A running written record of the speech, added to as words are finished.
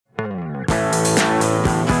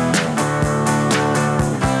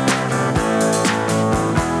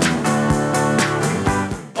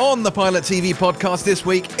On the Pilot TV podcast this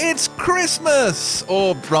week, it's Christmas!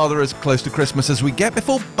 Or rather, as close to Christmas as we get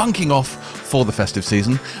before bunking off for the festive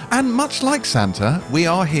season. And much like Santa, we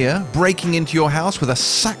are here breaking into your house with a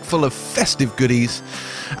sack full of festive goodies.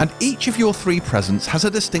 And each of your three presents has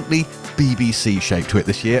a distinctly BBC shape to it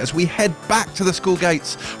this year as we head back to the school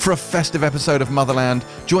gates for a festive episode of Motherland.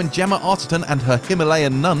 Join Gemma Arterton and her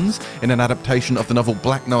Himalayan nuns in an adaptation of the novel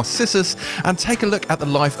Black Narcissus, and take a look at the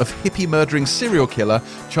life of hippie-murdering serial killer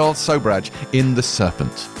Charles Sobhraj in The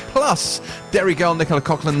Serpent. Plus, Derry girl Nicola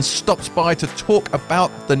Coughlan stops by to talk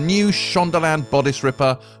about the new Shondaland bodice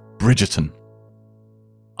ripper, Bridgerton.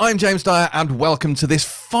 I'm James Dyer, and welcome to this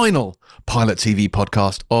final Pilot TV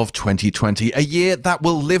podcast of 2020, a year that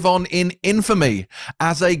will live on in infamy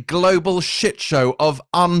as a global shit show of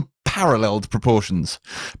unparalleled proportions.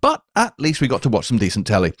 But at least we got to watch some decent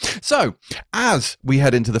telly. So, as we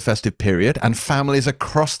head into the festive period and families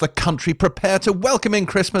across the country prepare to welcome in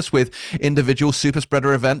Christmas with individual super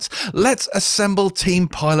spreader events, let's assemble Team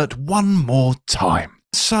Pilot one more time.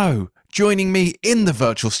 So, joining me in the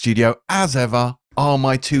virtual studio, as ever, are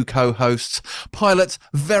my two co-hosts, Pilot's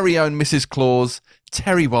very own Mrs. Claus,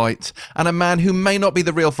 Terry White, and a man who may not be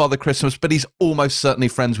the real Father Christmas, but he's almost certainly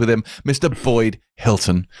friends with him, Mr. Boyd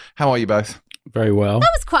Hilton. How are you both? Very well.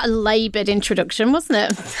 That was quite a laboured introduction,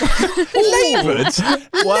 wasn't it? Laboured?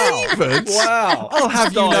 Wow. Laboured? Wow. I'll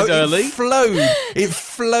have you know, early. It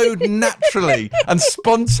flowed naturally and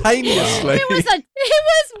spontaneously.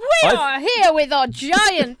 We are here with our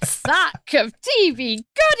giant sack of TV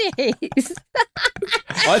goodies.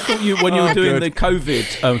 I thought when you were doing the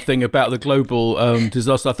COVID thing about the global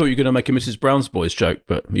disaster, I thought you were going to make a Mrs. Brown's Boys joke,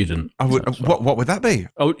 but you didn't. What would that be?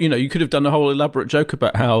 Oh, you could have done a whole elaborate joke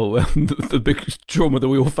about how the big trauma that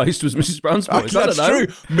we all faced was Mrs. Brown's Boys. That's true.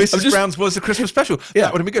 Mrs. Brown's was the Christmas special. Yeah.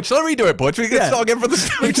 That would have been good. Shall I redo it, Boyd? Should we start again from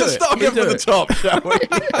the top, shall we?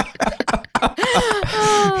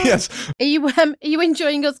 Yes. Are you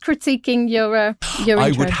enjoying us critiquing your intro?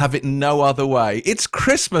 I would have it no other way. It's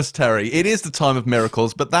Christmas, Terry. It is the time of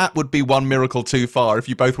miracles, but that would be one miracle too far if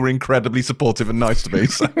you both were incredibly supportive and nice to me.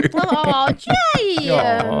 So. Oh,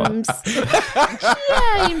 James!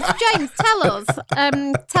 James,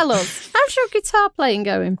 tell us. How's your guitar playing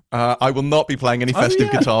going? I will not be playing any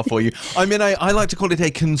festive guitar for you. I'm in I like to call it a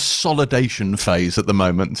consolidation phase at the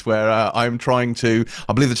moment, where I'm trying to,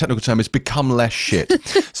 I believe the technical term is become less shit.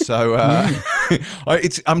 So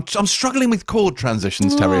I'm struggling with chord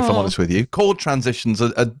transitions, Terry, if I'm honest with you. Chord transitions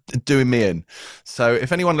are doing me in. So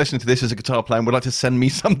if anyone listening to this is a guitar player and would like to send me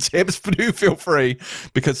some tips, do feel free,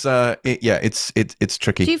 because it's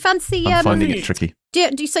tricky. Do you fancy? I'm finding it tricky. Do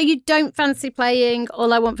you say you don't fancy playing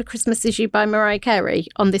All I Want for Christmas Is You by Mariah Carey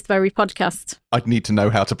on this very podcast? I'd need to know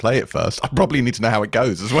how to play it first. I probably need to know how it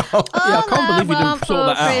goes as well. I can't believe you didn't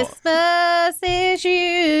sort that out. Christmas is you,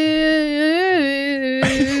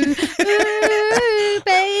 ooh,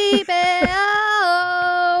 baby.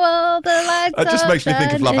 Oh, the lights That just makes me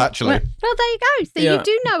think of Love Actually. Well, there you go. So you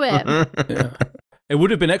do know it. Yeah. It would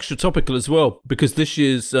have been extra topical as well, because this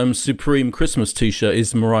year's Supreme Christmas T-shirt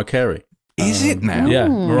is Mariah Carey. Is it now? Yeah,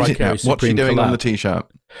 Mariah Carey. What's she doing on the T-shirt?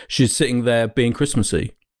 She's sitting there being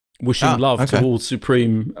Christmassy, wishing love to all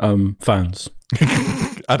Supreme fans.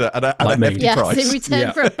 At a hefty price. Yes, in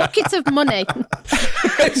return for a bucket of money.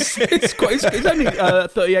 it's only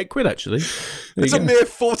 38 quid, actually. It's a mere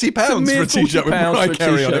 £40 for a T-shirt with Mariah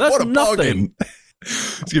Carey on it. What a bargain.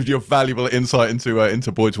 This gives you a valuable insight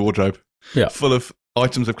into Boyd's wardrobe. Yeah. Full of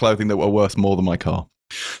items of clothing that were worth more than my car.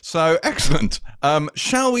 So, excellent.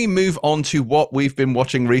 Shall we move on to what we've been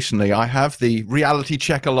watching recently? I have the reality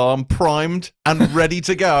check alarm primed and ready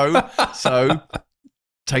to go. So,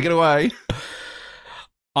 take it away.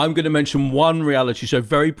 I'm going to mention one reality show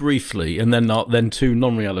very briefly, and then two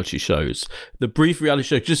non-reality shows. The brief reality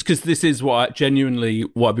show, just because this is what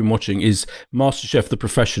I've been watching, is MasterChef The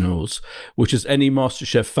Professionals, which, as any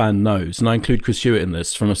MasterChef fan knows, and I include Chris Hewitt in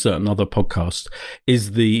this from a certain other podcast,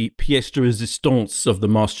 is the pièce de résistance of the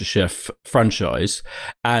MasterChef franchise,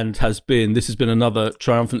 and this has been another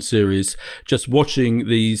triumphant series. Just watching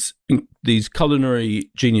these culinary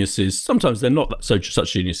geniuses, sometimes they're not such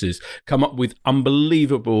geniuses, come up with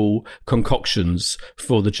unbelievable concoctions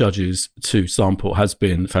for the judges to sample has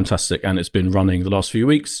been fantastic, and it's been running the last few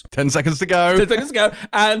weeks. 10 seconds to go.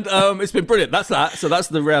 And it's been brilliant. That's that. So that's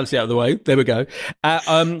the reality out of the way. There we go.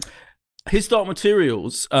 His Dark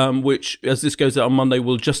Materials, which, as this goes out on Monday,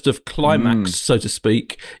 will just have climaxed, so to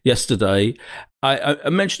speak, yesterday. I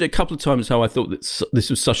mentioned it a couple of times how I thought that this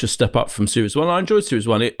was such a step up from Series 1. I enjoyed Series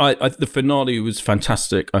 1. The finale was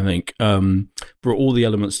fantastic, I think. Brought all the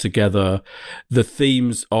elements together. The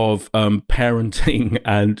themes of parenting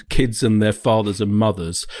and kids and their fathers and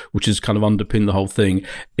mothers, which has kind of underpinned the whole thing,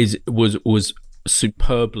 was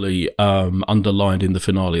superbly underlined in the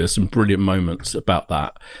finale. There's some brilliant moments about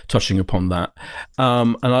that, touching upon that,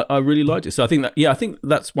 and I really liked it. So I think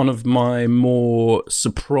that's one of my more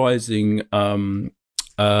surprising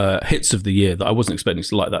hits of the year that I wasn't expecting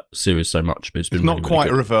to like that series so much. But it's been not really, quite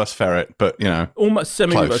really a reverse ferret, but almost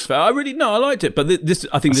semi-reverse ferret. I liked it, but the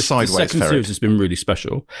second ferret. series has been really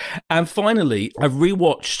special. And finally, I've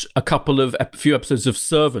rewatched a few episodes of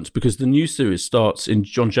Servant because the new series starts on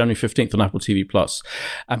January 15th on Apple TV Plus.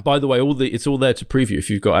 And by the way, it's all there to preview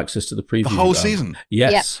if you've got access to the preview. The whole season.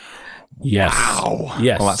 Yes. Yep. Yes. Wow.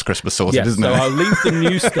 Yes. Well, that's Christmas sorted, isn't it? So I'll leave the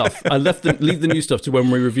new stuff. Leave the new stuff to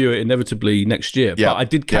when we review it inevitably next year. Yeah. But I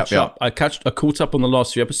did catch up. I caught up on the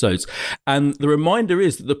last few episodes, and the reminder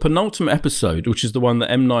is that the penultimate episode, which is the one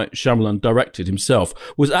that M. Night Shyamalan directed himself,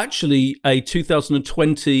 was actually a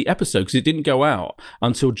 2020 episode because it didn't go out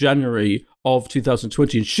until January of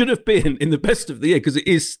 2020 and should have been in the best of the year because it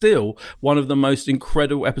is still one of the most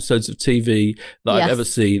incredible episodes of TV that I've ever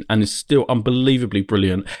seen and is still unbelievably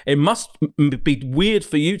brilliant. It must be weird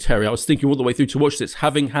for you, Terry. I was thinking all the way through to watch this,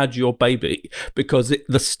 having had your baby, because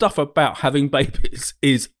the stuff about having babies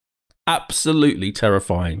is absolutely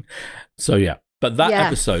terrifying. So yeah. But that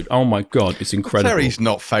episode, oh my God, it's incredible. Terry's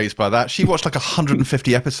not fazed by that. She watched like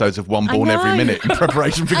 150 episodes of One Born every minute in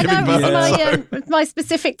preparation for giving birth. It's my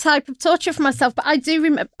specific type of torture for myself. But I do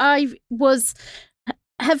remember I was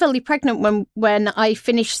heavily pregnant when I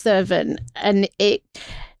finished Servant, and I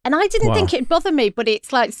didn't think it'd bother me, but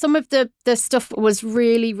it's like some of the stuff was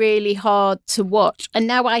really, really hard to watch. And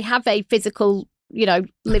now I have a physical,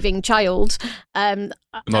 living child. Not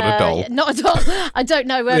a doll. Not a doll. I don't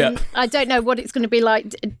know. I don't know what it's going to be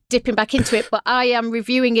like dipping back into it, but I am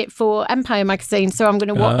reviewing it for Empire magazine, so I'm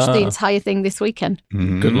going to watch the entire thing this weekend.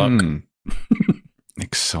 Good luck.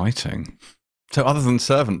 Exciting. So other than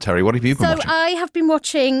Servant, Terry, what have you been watching? So I have been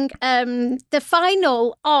watching the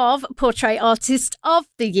final of Portrait Artist of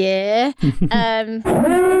the Year, which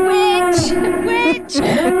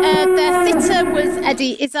the sitter was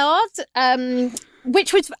Eddie Izzard,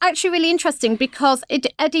 which was actually really interesting because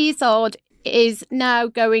Eddie Izzard is now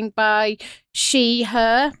going by she,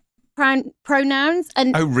 her pronouns.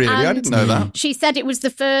 Oh, really? I didn't know that. She said it was the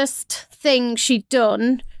first thing she'd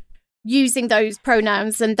done using those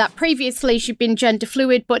pronouns, and that previously she'd been gender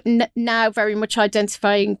fluid, but now very much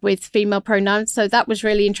identifying with female pronouns. So that was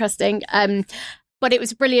really interesting. But it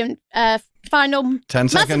was a brilliant final. 10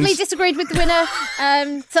 seconds. Massively disagreed with the winner.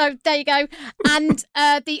 So there you go. And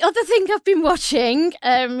the other thing I've been watching,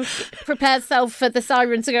 prepare yourself for the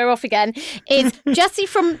siren to go off again, is Jessie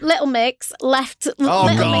from Little Mix left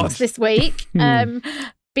Mix this week.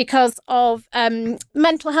 Because of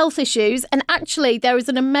mental health issues. And actually, there is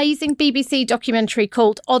an amazing BBC documentary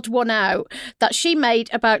called Odd One Out that she made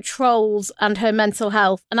about trolls and her mental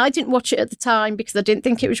health. And I didn't watch it at the time because I didn't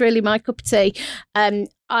think it was really my cup of tea.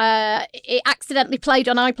 It accidentally played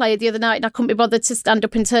on iPlayer the other night and I couldn't be bothered to stand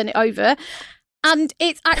up and turn it over. And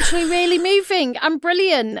it's actually really moving and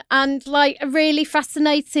brilliant and like a really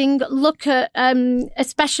fascinating look at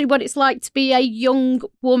especially what it's like to be a young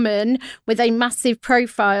woman with a massive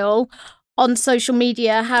profile on social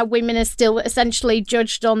media, how women are still essentially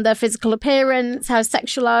judged on their physical appearance, how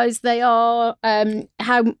sexualized they are,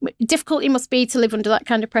 how difficult it must be to live under that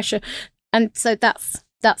kind of pressure. And so that's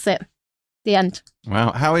it. The end.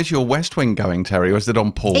 Wow. How is your West Wing going, Terry, or is it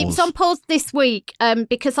on pause? It's on pause this week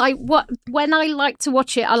because when I like to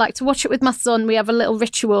watch it, I like to watch it with my son. We have a little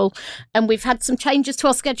ritual and we've had some changes to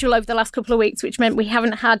our schedule over the last couple of weeks, which meant we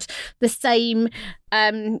haven't had the same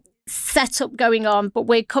setup going on, but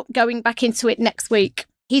we're going back into it next week.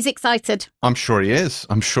 He's excited. I'm sure he is.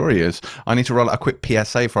 I need to roll out a quick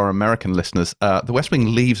PSA for our American listeners. The West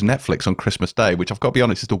Wing leaves Netflix on Christmas Day, which I've got to be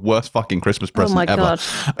honest is the worst fucking Christmas present ever. God.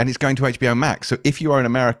 And it's going to HBO Max. So if you are in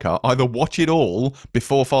America, either watch it all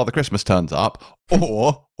before Father Christmas turns up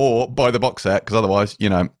or buy the box set, because otherwise,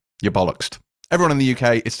 you're bollocksed. Everyone in the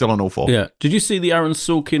UK is still on all four. Yeah. Did you see the Aaron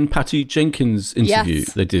Sorkin, Patty Jenkins interview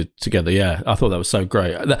they did together? Yeah. I thought that was so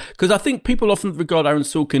great. Because I think people often regard Aaron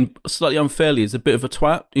Sorkin slightly unfairly as a bit of a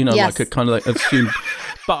twat, like a kind of like assumed.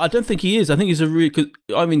 But I don't think he is. I think he's a really good.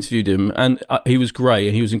 I've interviewed him, and he was great,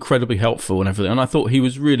 and he was incredibly helpful and everything. And I thought he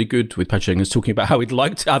was really good with Patty Jenkins talking about how he'd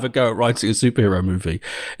like to have a go at writing a superhero movie,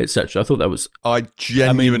 etc. I thought that was. I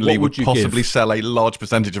genuinely would possibly sell a large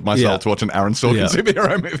percentage of my soul to watch an Aaron Sorkin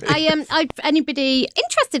superhero movie. Anybody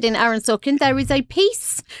interested in Aaron Sorkin, there is a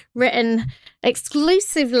piece written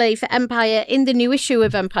exclusively for Empire in the new issue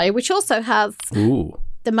of Empire, which also has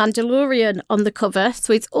The Mandalorian on the cover,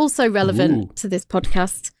 so it's also relevant to this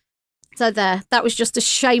podcast. So that was just a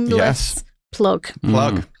shameless plug.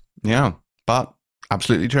 Yeah, but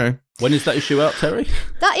absolutely true. When is that issue out, Terry?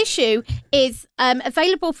 That issue is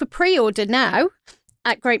available for pre-order now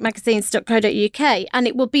at greatmagazines.co.uk, and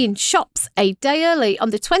it will be in shops a day early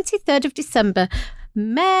on the 23rd of December.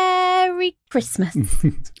 Merry Christmas.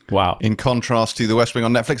 Wow. In contrast to The West Wing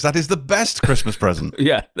on Netflix, that is the best Christmas present.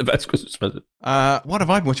 Yeah, the best Christmas present. What have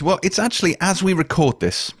I been watching? Well, it's actually, as we record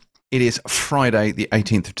this, it is Friday, the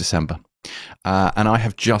 18th of December. And I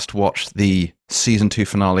have just watched the season 2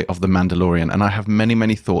 finale of The Mandalorian, and I have many,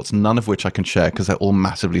 many thoughts, none of which I can share because they're all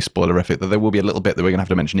massively spoilerific. Though there will be a little bit that we're going to have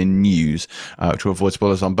to mention in news to avoid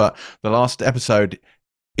spoilers on. But the last episode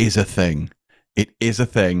is a thing. It is a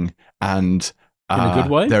thing, and in a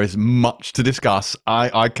good way? There is much to discuss.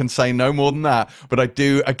 I can say no more than that, but I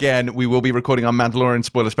do, again, we will be recording our Mandalorian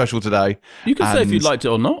spoiler special today. You can say if you liked it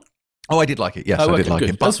or not. Oh, I did like it. Yes, I did like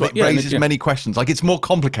it. But it raises many questions. Like, it's more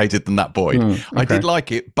complicated than that, Boyd. Okay. I did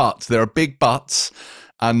like it, but there are big buts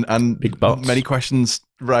and big buts. Many questions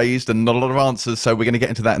raised and not a lot of answers. So we're going to get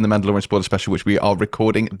into that in the Mandalorian spoiler special, which we are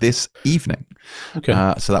recording this evening. Okay.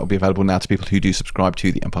 So that will be available now to people who do subscribe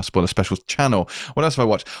to the Empire Spoiler Specials channel. What else have I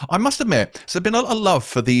watched? I must admit, so there's been a lot of love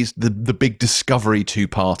for the big Discovery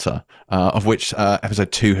two-parter, of which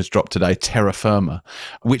episode 2 has dropped today, Terra Firma,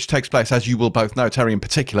 which takes place, as you will both know, Terry in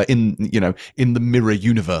particular, in the Mirror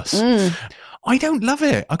universe. I don't love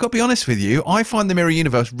it. I've got to be honest with you. I find the Mirror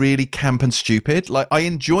Universe really camp and stupid. Like, I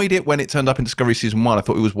enjoyed it when it turned up in Discovery Season 1. I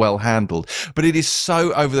thought it was well handled. But it is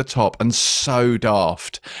so over the top and so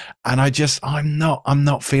daft. And I'm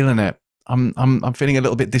not feeling it. I'm feeling a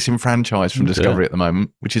little bit disenfranchised from Discovery at the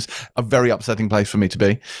moment, which is a very upsetting place for me to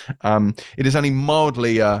be. It is only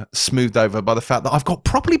mildly smoothed over by the fact that I've got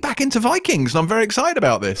properly back into Vikings, and I'm very excited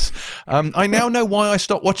about this. I now know why I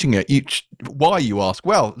stopped watching it. Why, you ask?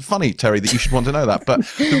 Well, it's funny, Terry, that you should want to know that. But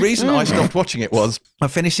the reason I stopped watching it was I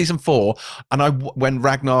finished season 4, and when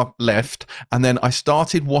Ragnar left, and then I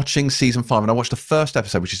started watching season 5, and I watched the first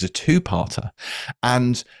episode, which is a 2-parter,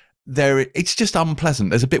 and it's just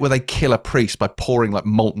unpleasant. There's a bit where they kill a priest by pouring like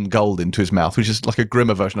molten gold into his mouth, which is like a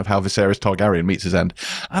grimmer version of how Viserys Targaryen meets his end.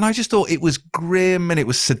 And I just thought it was grim and it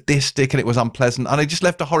was sadistic and it was unpleasant, and it just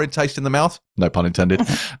left a horrid taste in the mouth, no pun intended.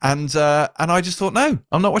 And I just thought, no,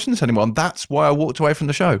 I'm not watching this anymore, and that's why I walked away from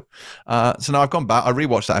the show. So now I've gone back, I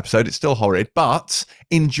rewatched that episode. It's still horrid, but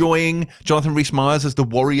enjoying Jonathan Rhys-Meyers as the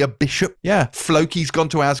warrior bishop. Yeah, Floki's gone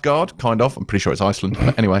to Asgard, kind of. I'm pretty sure it's Iceland,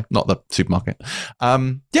 but anyway, not the supermarket.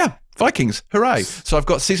 Yeah, Vikings, hooray. So I've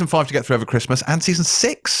got season 5 to get through over Christmas, and season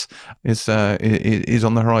 6 is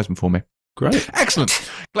on the horizon for me. Great. Excellent.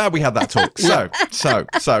 Glad we had that talk.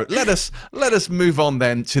 So let us move on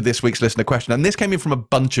then to this week's listener question. And this came in from a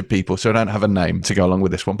bunch of people, so I don't have a name to go along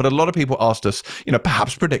with this one. But a lot of people asked us,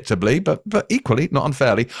 perhaps predictably, but equally, not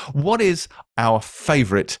unfairly, what is our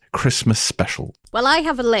favourite Christmas special? Well, I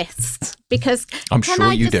have a list because I'm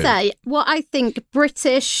sure you do. Say what I think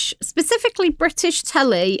specifically British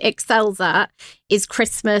telly excels at is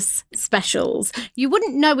Christmas specials. You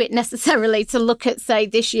wouldn't know it necessarily to look at, say,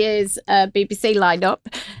 this year's BBC lineup,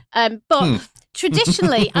 but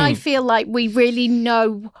traditionally, I feel like we really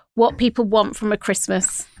know what people want from a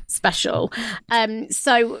Christmas special.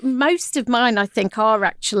 So most of mine, I think, are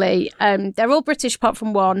actually they're all British apart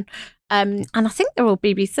from one. And I think they're all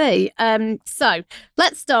BBC. So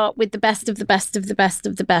let's start with the best of the best of the best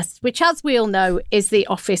of the best, which, as we all know, is the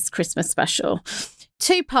Office Christmas special.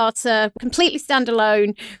 2-parter, completely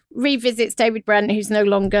standalone, revisits David Brent, who's no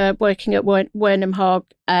longer working at Wernham Hogg.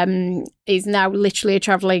 He's now literally a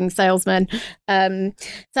travelling salesman,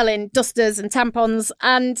 selling dusters and tampons.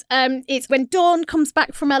 And it's when Dawn comes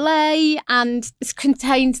back from LA, and it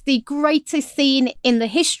contains the greatest scene in the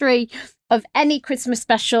history of any Christmas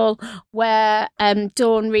special, where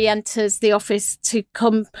Dawn re-enters the office to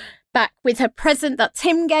come back with her present that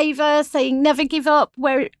Tim gave her, saying never give up,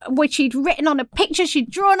 which she'd written on a picture she'd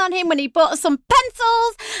drawn on him when he bought her some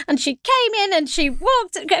pencils. And she came in and she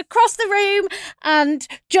walked across the room and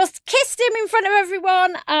just kissed him in front of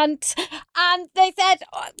everyone. And they said,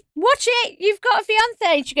 watch it, you've got a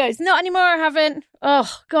fiancé. And she goes, not anymore, I haven't.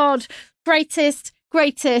 Oh, God, greatest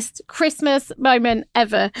greatest Christmas moment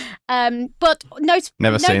ever. But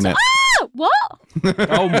Never seen it. Ah, what?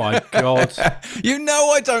 Oh my God! You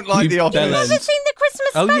know I don't like The Office. You've never seen the Christmas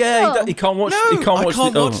Oh special? yeah, he can't watch. No, he can't watch I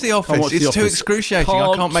can't watch The Office. Can't watch It's The too Office. excruciating.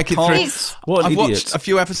 I can't make it through. What an I've idiot. watched a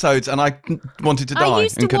few episodes and I wanted to die I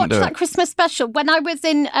used to and couldn't watch do that it. Christmas special when I was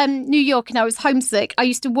in New York and I was homesick. I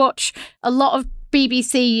used to watch a lot of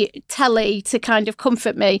BBC telly to kind of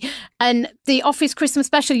comfort me, and the Office Christmas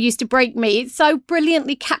special used to break me. It so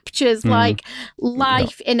brilliantly captures like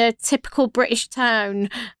life in a typical British town.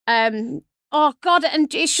 Oh God,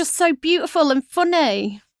 and it's just so beautiful and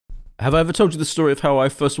funny. Have I ever told you the story of how I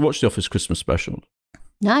first watched The Office Christmas special?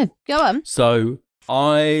 No, go on. So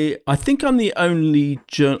I think I'm the only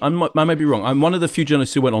I may be wrong. I'm one of the few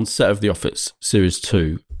journalists who went on set of The Office Series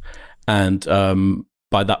 2, and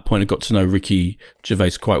by that point I got to know Ricky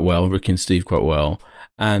Gervais quite well, Ricky and Steve quite well.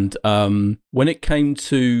 And when it came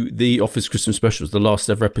to The Office Christmas specials, the last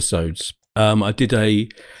ever episodes,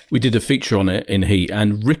 we did a feature on it in Heat,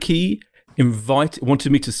 and Ricky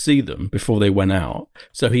wanted me to see them before they went out.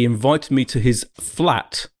 So he invited me to his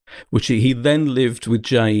flat, which he then lived with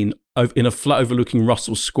Jane in a flat overlooking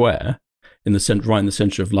Russell Square in the center, right in the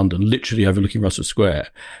centre of London, literally overlooking Russell Square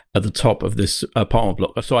at the top of this apartment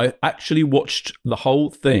block. So I actually watched the whole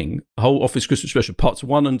thing, the whole Office Christmas special, parts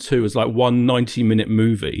 1 and 2 as like one 90-minute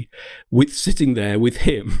movie, with sitting there with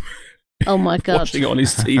him. Oh my God. Watching it on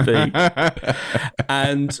his TV.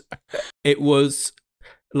 And it was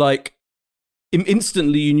like,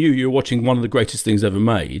 instantly you knew you were watching one of the greatest things ever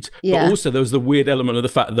made. Yeah. But also there was the weird element of the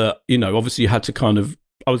fact that, you know, obviously you had to kind of,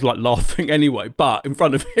 I was like laughing anyway, but in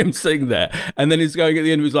front of him sitting there. And then he's going at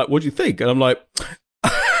the end, he was like, what do you think? And I'm like,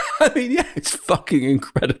 I mean, yeah, it's fucking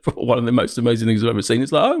incredible. One of the most amazing things I've ever seen.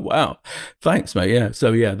 It's like, oh, wow. Thanks, mate. Yeah.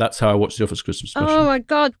 So, yeah, that's how I watched The Office Christmas special. Oh my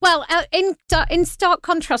God. Well, in stark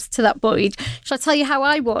contrast to that, Boyd, shall I tell you how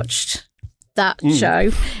I watched that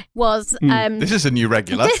show? Was This is a new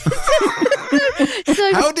regular.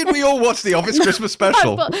 so, How did we all watch The Office Christmas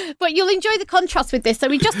special? but you'll enjoy the contrast with this. So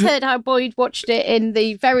we just heard how Boyd watched it in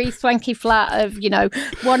the very swanky flat of, you know,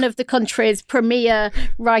 one of the country's premier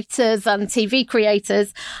writers and TV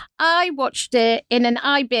creators. I watched it in an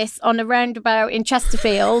ibis on a roundabout in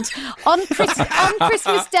Chesterfield on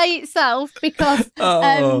Christmas Day itself because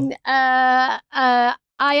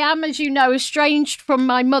I am, as you know, estranged from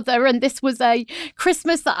my mother, and this was a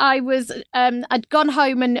Christmas that I was, I'd gone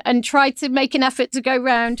home and tried to make an effort to go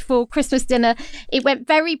round for Christmas dinner. It went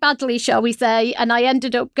very badly, shall we say, and I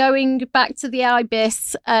ended up going back to the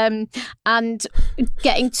Ibis and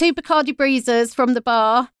getting 2 Bacardi Breezers from the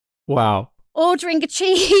bar. Wow. Ordering a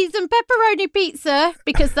cheese and pepperoni pizza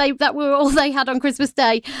because that were all they had on Christmas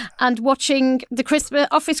Day, and watching the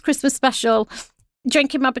Office Christmas special,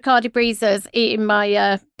 drinking my Bacardi Breezers, eating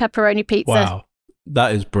my pepperoni pizza. Wow.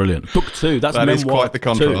 That is brilliant. Book 2. That is quite the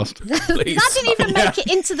contrast. That didn't even make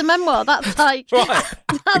it into the memoir. That's like, Right.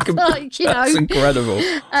 that's like, you know. That's incredible.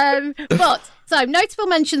 So notable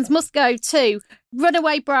mentions must go to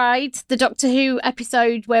Runaway Bride, the Doctor Who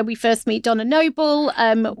episode where we first meet Donna Noble.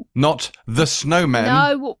 Not The Snowmen.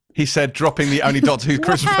 No. He said, dropping the only Doctor Who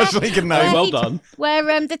Christmas special he can name. Well done. Where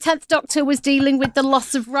the 10th Doctor was dealing with the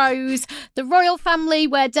loss of Rose. The Royal Family,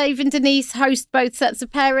 where Dave and Denise host both sets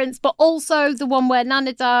of parents, but also the one where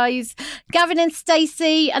Nana dies. Gavin and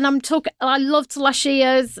Stacey, and I loved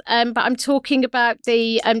Lashia's, but I'm talking about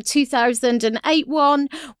the 2008 one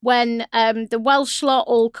when the Welsh lot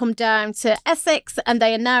all come down to Essex and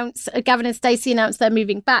they announce, Gavin and Stacey announce they're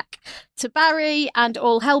moving back to Barry and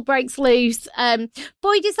all hell breaks loose.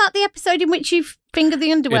 Boyd, is that the episode in which you finger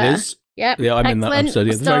the underwear? It is. Yep. Yeah, I'm in that episode.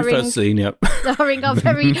 Yeah, the very first scene, yep. Starring our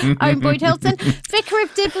very own Boyd Hilton. Vicar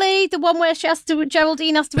of Dibley, the one where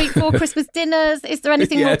Geraldine has to eat 4 Christmas dinners. Is there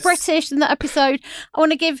anything more British than that episode? I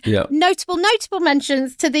want to give notable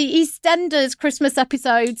mentions to the EastEnders Christmas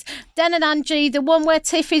episodes. Den and Angie, the one where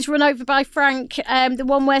Tiff is run over by Frank, the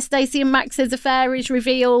one where Stacey and Max's affair is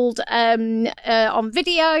revealed on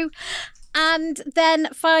video. And then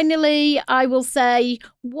finally, I will say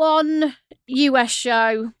one US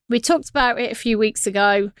show. We talked about it a few weeks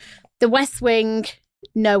ago. The West Wing,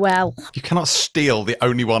 Noel. You cannot steal the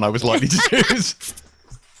only one I was likely to choose.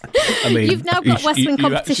 I mean, you've now got West Wing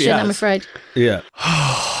competition, I'm afraid. Yeah.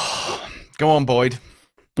 Go on, Boyd.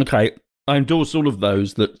 Okay. I endorse all of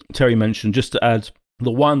those that Terry mentioned. Just to add,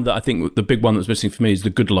 the one that I think the big one that's missing for me is The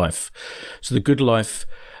Good Life. So The Good Life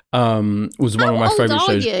was one of my favourite shows.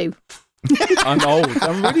 How old are you? I'm old.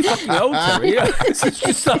 I'm really fucking old, Terry. Yeah, it's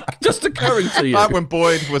just occurring to you. Like when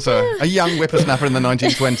Boyd was a young whippersnapper in the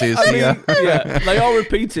 1920s. Yeah, they are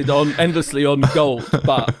repeated endlessly on Gold,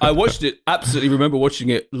 but I watched it, absolutely remember watching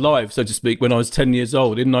it live, so to speak, when I was 10 years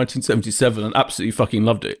old in 1977 and absolutely fucking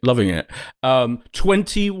loving it.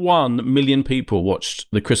 21 million people watched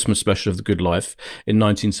the Christmas special of The Good Life in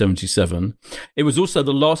 1977. It was also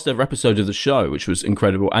the last ever episode of the show, which was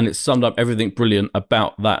incredible, and it summed up everything brilliant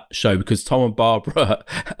about that show, because Tom and Barbara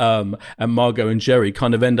and Margot and Jerry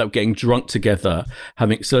kind of end up getting drunk together,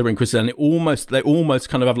 celebrating Christmas, and they almost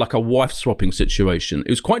kind of have like a wife swapping situation. It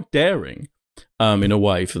was quite daring, in a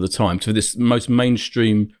way, for the time, for this most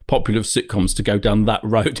mainstream popular of sitcoms to go down that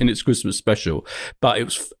road in its Christmas special. But it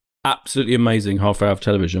was absolutely amazing half hour of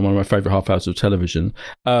television, one of my favourite half hours of television.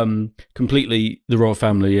 Completely the royal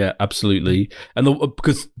family, yeah, absolutely. And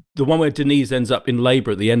because the one where Denise ends up in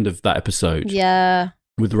labour at the end of that episode, yeah,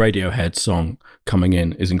 with the Radiohead song coming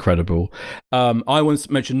in, is incredible. I once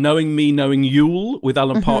mentioned Knowing Me, Knowing Yule with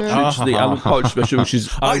Alan Partridge, the Alan Partridge special, which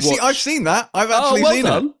is I've seen that. I've actually seen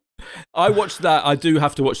it. I watch that. I do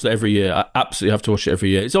have to watch that every year. I absolutely have to watch it every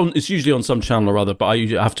year. It's usually on some channel or other, but I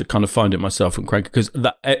usually have to kind of find it myself and crank it, because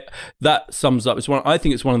that sums up. I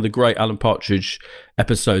think it's one of the great Alan Partridge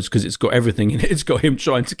episodes, because it's got everything in it. It's got him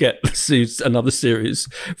trying to get another series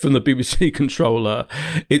from the BBC controller.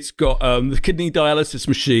 It's got the kidney dialysis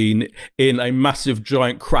machine in a massive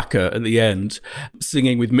giant cracker at the end,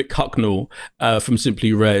 singing with Mick Hucknall from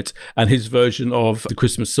Simply Red, and his version of the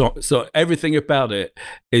Christmas song. So everything about it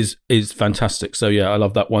is fantastic. So yeah, I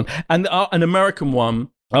love that one. And an American one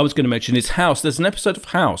I was going to mention is House. There's an episode of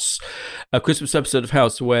House, a Christmas episode of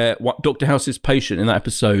House, where Dr. House's patient in that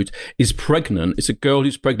episode is pregnant. It's a girl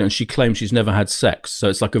who's pregnant, and she claims she's never had sex. So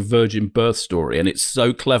it's like a virgin birth story, and it's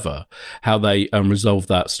so clever how they resolve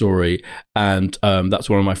that story. And that's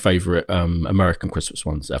one of my favourite American Christmas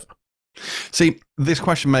ones ever. See, this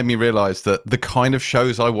question made me realise that the kind of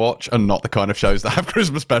shows I watch are not the kind of shows that have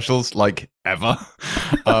Christmas specials, like, ever.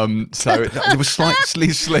 So it was slightly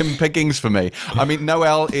slim pickings for me. I mean,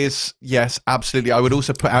 Noel is, yes, absolutely. I would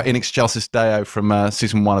also put out In Excelsis Deo from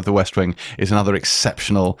season 1 of The West Wing is another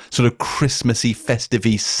exceptional sort of Christmassy,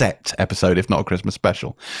 festive-y set episode, if not a Christmas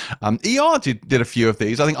special. ER did a few of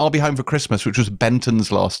these. I think I'll Be Home for Christmas, which was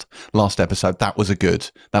Benton's last episode. That was a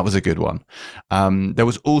good one. There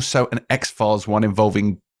was also an X-Files one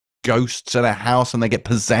involving ghosts in a house and they get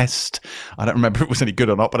possessed. I don't remember if it was any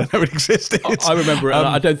good or not, but I know it existed. I remember it.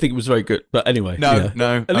 I don't think it was very good, but anyway. No.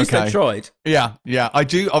 At least they tried. Yeah. I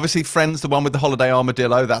do. Obviously, Friends, the one with the holiday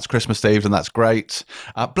armadillo, that's Christmas Eve, and that's great.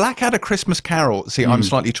 Blackadder Christmas Carol, see, I'm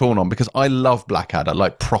slightly torn on, because I love Blackadder,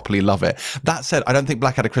 like properly love it. That said, I don't think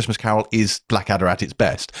Blackadder Christmas Carol is Blackadder at its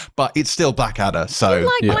best, but it's still Blackadder, so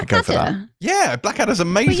you like go for that. Blackadder? Yeah, Blackadder's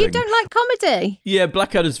amazing. But you don't like comedy? Yeah,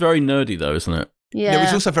 Blackadder's very nerdy though, isn't it? Yeah. It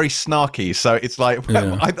was also very snarky, so it's like,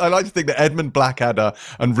 I like to think that Edmund Blackadder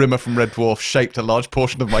and Rimmer from Red Dwarf shaped a large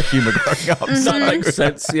portion of my humour growing up. That makes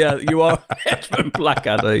sense, yeah. You are Edmund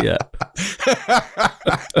Blackadder, yeah.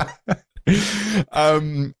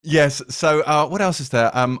 Yes, so what else is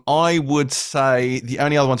there? I would say the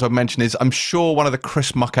only other ones I'd mention is, I'm sure one of the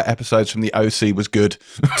Chris Mucker episodes from the OC was good.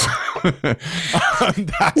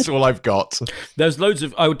 That's all I've got. There's loads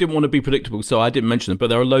of, I didn't want to be predictable, so I didn't mention them, but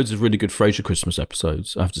there are loads of really good Frasier Christmas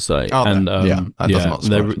episodes, I have to say. Oh, and that does not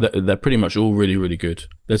surprise me. They're pretty much all really, really good.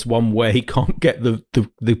 There's one where he can't get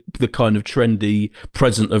the kind of trendy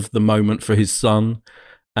present of the moment for his son.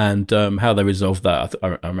 And how they resolve that,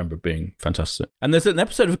 I remember being fantastic. And there's an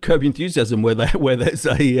episode of Curb Your Enthusiasm where there's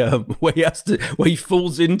a where he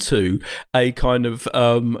falls into a kind of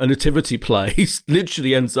a nativity play. He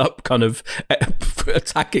literally ends up kind of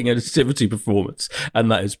attacking a nativity performance, and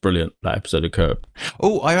that is brilliant. That episode of Curb.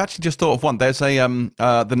 Oh, I actually just thought of one. There's a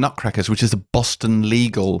the Nutcrackers, which is a Boston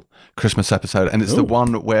legal Christmas episode, and it's the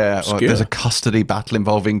one where there's a custody battle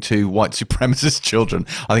involving 2 white supremacist children.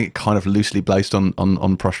 I think it kind of loosely based on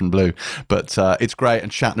Prussian Blue, but it's great,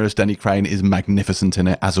 and Shatner as Denny Crane is magnificent in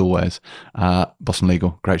it, as always. Boston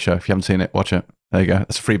Legal, great show. If you haven't seen it, watch it. There you go.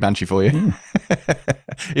 That's a free Banshee for you.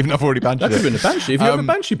 Even though I've already bansheed it. That could have been a Banshee. Have you ever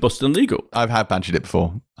bansheed Boston Legal? I've had bansheed it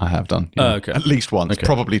before. I have done. Okay. At least once,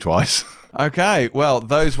 probably twice. Okay, well,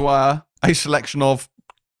 those were a selection of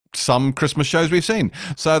some Christmas shows we've seen.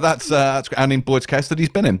 So that's and in Boyd's case that he's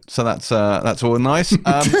been in. So that's all nice.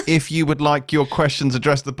 If you would like your questions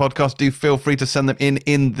addressed to the podcast, do feel free to send them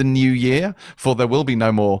in the new year, for there will be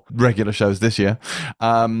no more regular shows this year.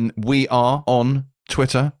 We are on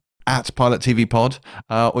Twitter at Pilot TV Pod,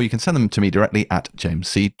 or you can send them to me directly at James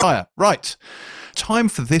C. Dyer. Right. Time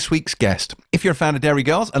for this week's guest. If you're a fan of Dairy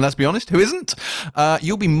Girls, and let's be honest, who isn't?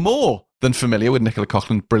 You'll be more than familiar with Nicola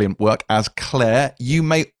Coughlan's brilliant work as Claire. You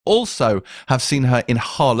may also have seen her in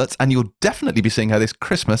Harlots, and you'll definitely be seeing her this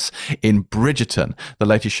Christmas in Bridgerton, the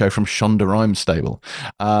latest show from Shonda Rhimes' stable.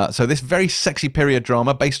 So this very sexy period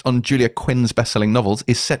drama based on Julia Quinn's best-selling novels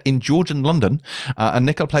is set in Georgian London, and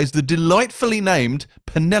Nicola plays the delightfully named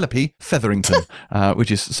Penelope Featherington,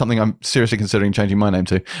 which is something I'm seriously considering changing my name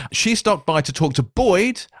to. She stopped by to talk to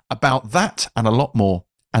Boyd about that and a lot more,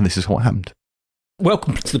 and this is what happened.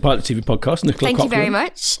 Welcome to the Pilot TV podcast, Nicola Thank Coughlan. you very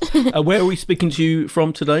much. Where are we speaking to you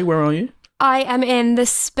from today? Where are you? I am in the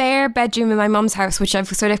spare bedroom in my mum's house, which I've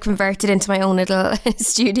sort of converted into my own little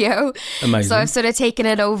studio. Amazing. So I've sort of taken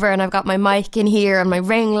it over, and I've got my mic in here and my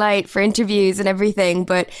ring light for interviews and everything.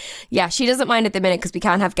 But yeah, she doesn't mind at the minute because we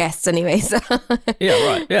can't have guests anyway. So Yeah,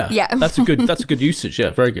 right. Yeah. That's a good usage. Yeah,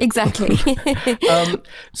 very good. Exactly.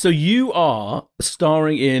 So you are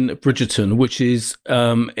starring in Bridgerton, which is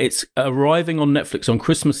it's arriving on Netflix on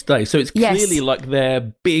Christmas Day. So it's clearly like their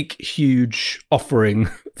big, huge offering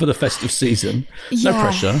for the festive season. No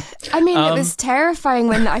pressure. I mean, it was terrifying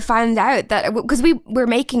when I found out that, because we were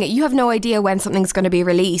making it, you have no idea when something's going to be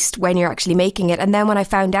released when you're actually making it. And then when I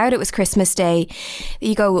found out it was Christmas Day,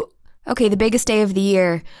 you go, okay, the biggest day of the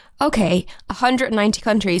year. Okay, 190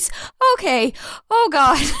 countries. Okay, oh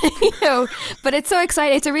God, But it's so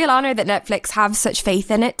exciting. It's a real honor that Netflix have such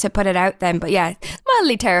faith in it to put it out then. But yeah,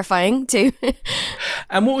 mildly terrifying too.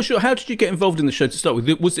 And how did you get involved in the show to start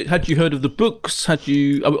with? Had you heard of the books?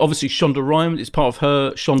 Obviously Shonda Rhimes, it's part of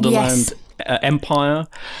her Shondaland empire.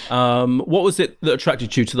 What was it that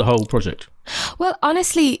attracted you to the whole project? Well,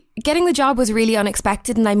 honestly, getting the job was really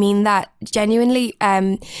unexpected, and I mean that genuinely.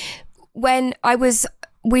 When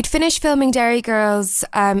we'd finished filming Derry Girls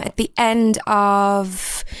at the end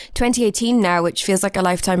of 2018 now, which feels like a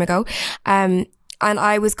lifetime ago. And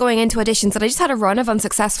I was going into auditions, and I just had a run of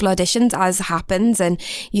unsuccessful auditions, as happens. And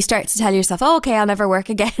you start to tell yourself, oh, okay, I'll never work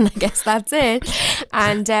again. I guess that's it.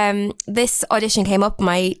 And this audition came up.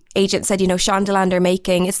 My agent said, Shondaland are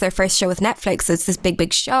making, it's their first show with Netflix. It's this big,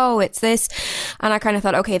 big show. It's this. And I kind of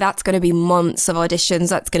thought, okay, that's going to be months of auditions.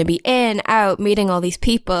 That's going to be in, out, meeting all these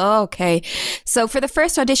people. Okay. So for the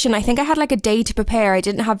first audition, I think I had like a day to prepare. I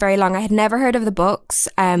didn't have very long. I had never heard of the books.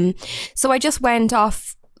 So I just went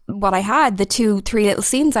off what I had, the 2-3 little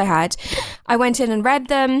scenes I had. I went in and read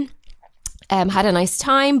them, had a nice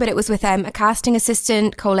time, but it was with a casting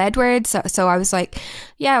assistant, Cole Edwards. So I was like,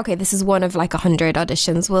 yeah, okay, this is one of like 100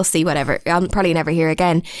 auditions. We'll see, whatever. I'll probably never hear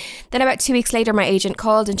again. Then about 2 weeks later, my agent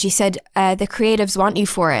called and she said, the creatives want you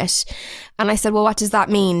for it. And I said, well, what does that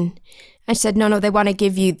mean? And she said, no, they want to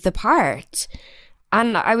give you the part.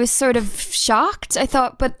 And I was sort of shocked. I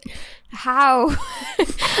thought, but how?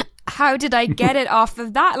 How did I get it off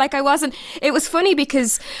of that? It was funny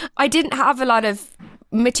because I didn't have a lot of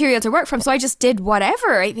material to work from, so I just did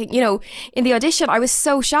whatever. I think, in the audition, I was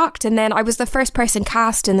so shocked. And then I was the first person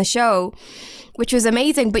cast in the show, which was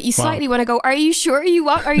amazing. But you slightly want to go, are you sure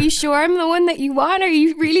I'm the one that you want? Are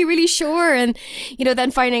you really, really sure? And,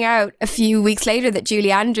 then finding out a few weeks later that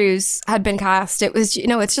Julie Andrews had been cast, it was,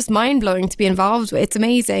 it's just mind blowing to be involved with. It's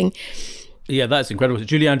amazing. Yeah, that's incredible.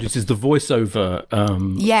 Julie Andrews is the voiceover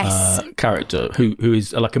character who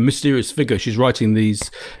is like a mysterious figure. She's writing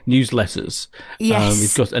these newsletters.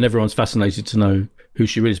 Yes. And everyone's fascinated to know who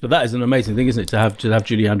she really is. But that is an amazing thing, isn't it, to have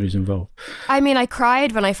Julie Andrews involved? I mean, I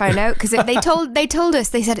cried when I found out because they told us,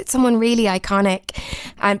 they said it's someone really iconic,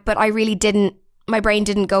 but I really didn't. My brain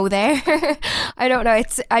didn't go there. I don't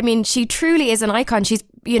know. She truly is an icon.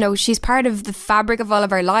 She's part of the fabric of all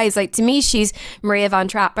of our lives. Like, to me, she's Maria Von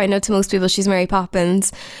Trapp. I know to most people she's Mary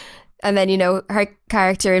Poppins. And then, her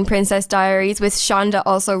character in Princess Diaries with Shonda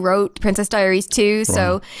also wrote Princess Diaries too.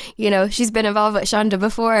 So, she's been involved with Shonda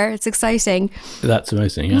before. It's exciting. That's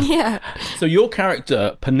amazing, yeah. Yeah. So your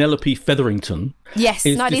character, Penelope Featherington. Yes,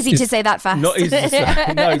 not easy to say that fast. Not easy to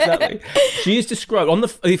say. No, exactly. She is described on the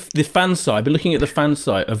fan site. I've been looking at the fan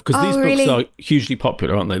site because these books are hugely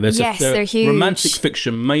popular, aren't they? They're huge. Romantic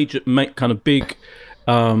fiction, kind of big,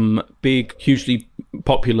 hugely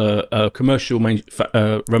popular commercial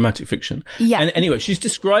romantic fiction. Yeah. And anyway, she's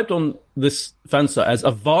described on this fan site as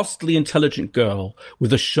a vastly intelligent girl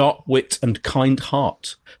with a sharp wit and kind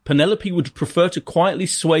heart. Penelope would prefer to quietly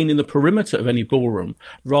sway in the perimeter of any ballroom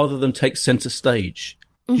rather than take centre stage.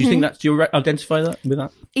 Do you think do you identify that with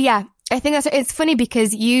that? Yeah. I think it's funny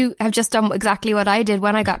because you have just done exactly what I did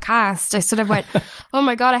when I got cast. I sort of went, oh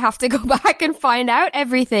my God, I have to go back and find out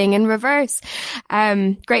everything in reverse.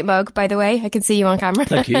 Great mug, by the way. I can see you on camera.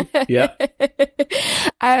 Thank you. Yeah.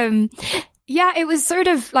 Yeah, it was sort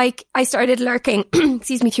of like I started lurking,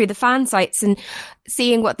 through the fan sites and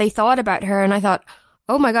seeing what they thought about her. And I thought,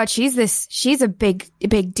 oh my God, she's a big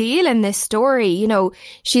deal in this story. You know,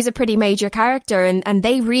 she's a pretty major character and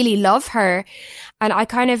they really love her. And I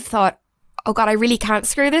kind of thought, oh God, I really can't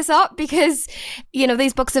screw this up because, you know,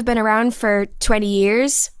 these books have been around for 20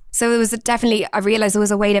 years. So it was definitely, I realised there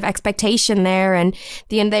was a weight of expectation there. And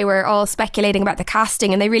they were all speculating about the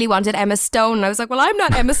casting and they really wanted Emma Stone. And I was like, well, I'm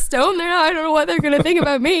not Emma Stone. I don't know what they're going to think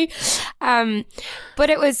about me. But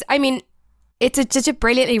it was, I mean, it's such a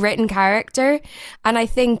brilliantly written character. And I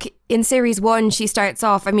think in series 1, she starts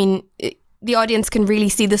off, I mean, the audience can really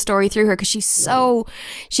see the story through her because she's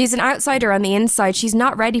an outsider on the inside. She's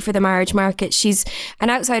not ready for the marriage market. She's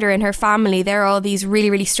an outsider in her family. There are all these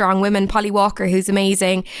really, really strong women. Polly Walker, who's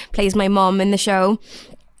amazing, plays my mum in the show.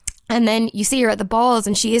 And then you see her at the balls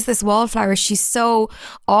and she is this wallflower. She's so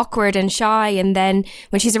awkward and shy. And then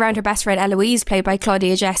when she's around her best friend Eloise, played by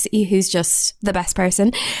Claudia Jessie, who's just the best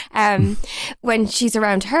person, when she's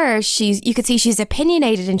around her, you could see she's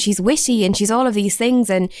opinionated and she's witty and she's all of these things.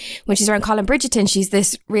 And when she's around Colin Bridgerton, she's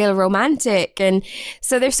this real romantic. And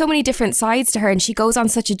so there's so many different sides to her. And she goes on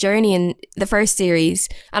such a journey in the first series.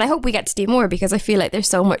 And I hope we get to do more because I feel like there's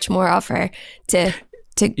so much more of her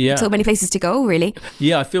so many places to go, really.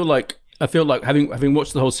 Yeah, I feel like having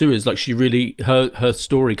watched the whole series, like she really, her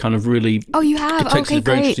story kind of really you have? takes a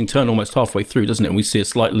very interesting turn almost halfway through, doesn't it? And we see a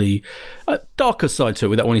slightly darker side to it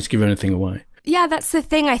without wanting to give anything away. Yeah, that's the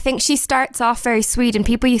thing. I think she starts off very sweet and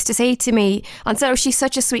people used to say to me on set, oh, she's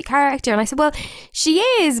such a sweet character. And I said, well, she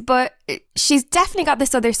is, but she's definitely got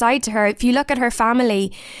this other side to her. If you look at her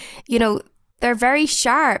family, you know, they're very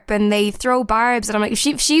sharp and they throw barbs. And I'm like,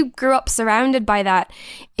 if she grew up surrounded by that,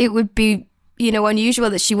 it would be, you know,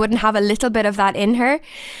 unusual that she wouldn't have a little bit of that in her.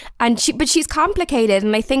 But she's complicated.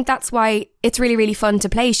 And I think that's why it's really, really fun to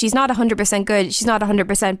play. She's not 100% good. She's not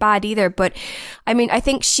 100% bad either. But I mean, I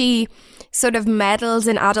think she sort of meddles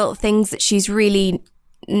in adult things that she's really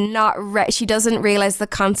not, she doesn't realize the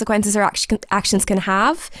consequences her actions can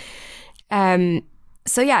have.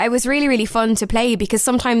 So yeah, it was really, really fun to play because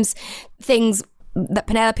sometimes things that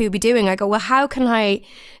Penelope would be doing, I go, well, how can I,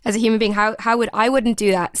 as a human being, I wouldn't do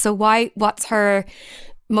that. So what's her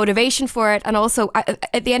motivation for it? And also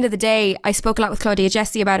at the end of the day, I spoke a lot with Claudia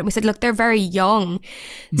Jessie about it. We said, look, they're very young.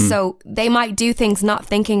 So they might do things not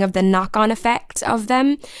thinking of the knock-on effect of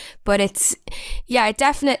them. But it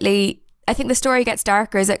definitely, I think the story gets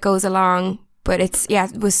darker as it goes along. But it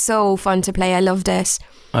was so fun to play. I loved it.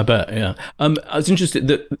 I bet, yeah. I was interested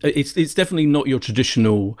that it's definitely not your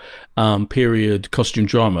traditional period costume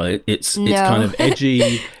drama. It's kind of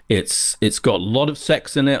edgy. It's got a lot of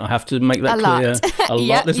sex in it. I have to make that clear. A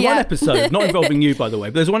lot. There's one episode, not involving you, by the way,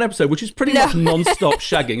 but there's one episode which is pretty much non-stop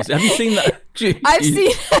shagging. Have you seen that? I've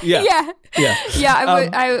seen. Yeah.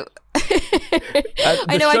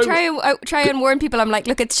 I know. I try and warn people. I'm like,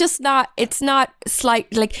 look, it's not slight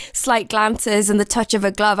glances and the touch of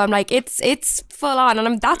a glove. I'm like, it's full on,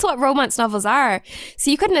 and that's what romance novels are. So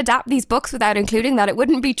you couldn't adapt these books without including that. It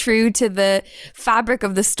wouldn't be true to the fabric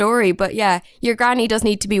of the story. But yeah, your granny does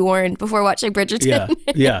need to be warned before watching Bridgerton.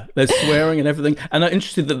 Yeah. There's swearing and everything. And I'm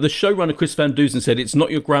interested that the showrunner Chris Van Dusen said it's not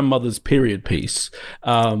your grandmother's period piece.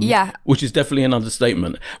 Which is definitely an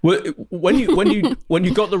understatement. When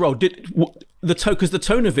you got the role, because the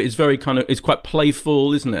tone of it is very is quite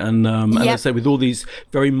playful, isn't it? And as I say, with all these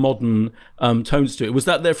very modern tones to it, was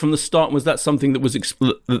that there from the start? Was that something that was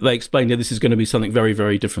that they explained? Yeah, this is going to be something very,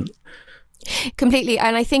 very different. Completely.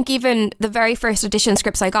 And I think even the very first audition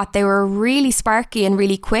scripts I got, they were really sparky and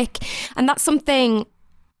really quick, and that's something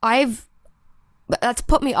that's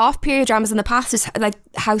put me off period dramas in the past, is like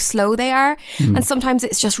how slow they are. And sometimes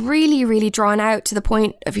it's just really, really drawn out to the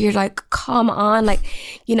point of you're like, come on, like,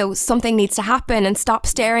 you know, something needs to happen and stop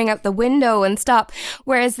staring out the window and stop.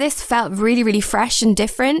 Whereas this felt really, really fresh and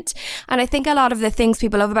different. And I think a lot of the things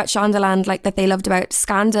people love about Shondaland, like that they loved about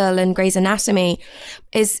Scandal and Grey's Anatomy,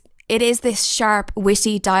 is it is this sharp,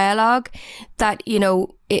 witty dialogue that, you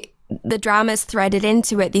know, the drama is threaded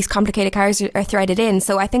into it. These complicated characters are threaded in.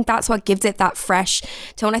 So I think that's what gives it that fresh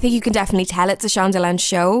tone. I think you can definitely tell it's a Shondaland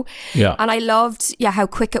show. Yeah. And I loved, how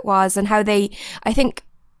quick it was and how I think,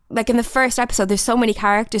 like in the first episode, there's so many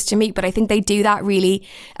characters to meet, but I think they do that really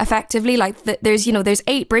effectively. Like there's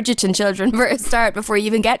 8 Bridgerton children for a start before you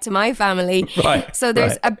even get to my family. Right. So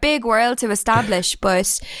there's a big world to establish.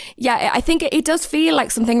 But yeah, I think it does feel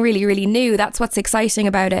like something really, really new. That's what's exciting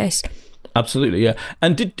about it. Absolutely, yeah.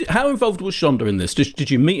 And how involved was Shonda in this? Did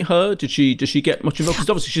you meet her? Does she get much involved? Because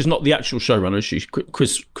obviously she's not the actual showrunner, is she?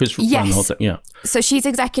 Chris yes. ran the whole thing, yeah. So she's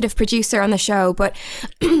executive producer on the show, but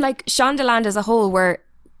like Shondaland as a whole were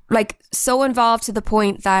like so involved to the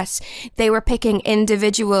point that they were picking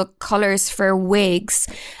individual colours for wigs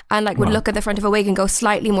and like would look at the front of a wig and go,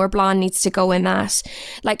 slightly more blonde needs to go in that.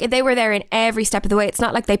 Like they were there in every step of the way. It's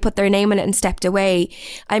not like they put their name on it and stepped away.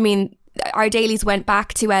 I mean, our dailies went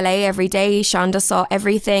back to LA every day. Shonda saw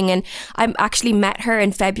everything, and I actually met her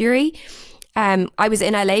in February. I was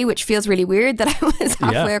in LA, which feels really weird that I was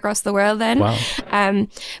halfway across the world then. Wow.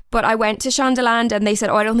 But I went to Shondaland and they said,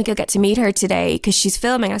 oh, I don't think you'll get to meet her today because she's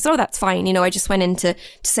filming. I said, oh, that's fine. You know, I just went in to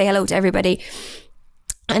say hello to everybody.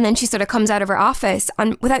 And then she sort of comes out of her office,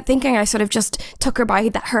 and without thinking, I sort of just took her by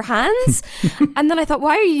her hands. And then I thought,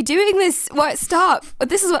 why are you doing this? What? Stop.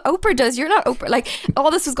 This is what Oprah does. You're not Oprah. Like, all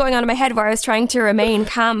this was going on in my head where I was trying to remain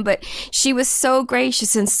calm, but she was so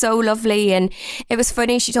gracious and so lovely. And it was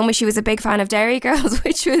funny. She told me she was a big fan of Derry Girls,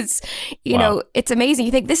 which was, you know, it's amazing.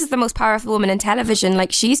 You think this is the most powerful woman in television.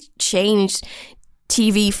 Like, she's changed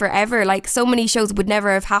TV forever. Like, so many shows would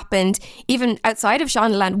never have happened even outside of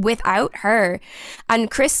Shondaland without her. And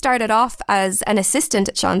Chris started off as an assistant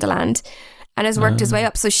at Shondaland and has worked his way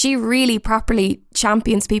up, so she really properly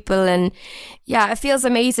champions people. And yeah, it feels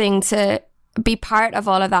amazing to be part of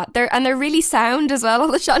all of that. They're really sound as well,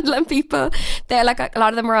 all the Shondaland people. They're like, a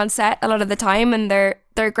lot of them are on set a lot of the time, and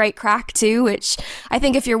they're great crack too, which I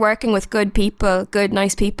think if you're working with good people, good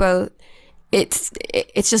nice people, it's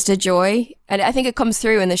just a joy. And I think it comes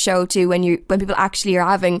through in the show too when people actually are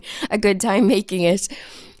having a good time making it.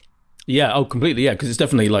 Yeah, oh, completely, yeah, because it's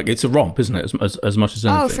definitely like, it's a romp, isn't it, as much as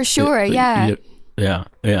anything. Oh, for sure, yeah. Yeah.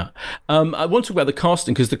 I want to talk about the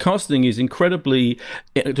casting, because the casting is incredibly,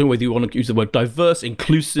 I don't know whether you want to use the word diverse,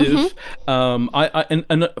 inclusive,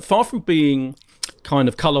 and far from being kind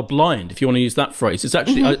of colour blind, if you want to use that phrase. It's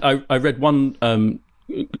actually, I read one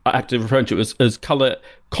actor referring to it as colour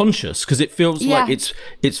conscious, because it feels like it's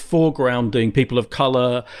foregrounding people of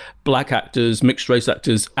colour, black actors, mixed race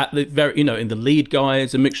actors at the very, you know, in the lead guy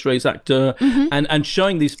is a mixed race actor, and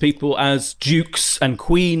showing these people as dukes and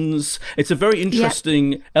queens. It's a very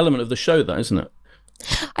interesting element of the show, that, isn't it?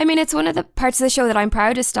 I mean, it's one of the parts of the show that I'm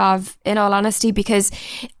proudest of, in all honesty, because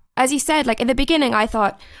as you said, like in the beginning I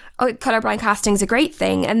thought, oh, colourblind casting is a great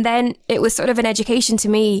thing. And then it was sort of an education to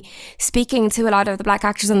me, speaking to a lot of the black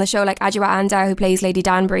actors on the show, like Adjoa Andoh, who plays Lady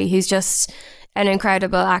Danbury, who's just an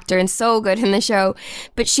incredible actor and so good in the show.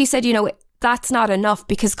 But she said, you know, that's not enough,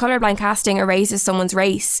 because colourblind casting erases someone's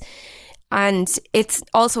race. And it's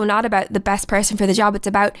also not about the best person for the job. It's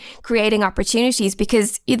about creating opportunities,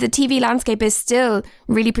 because the TV landscape is still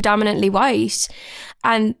really predominantly white.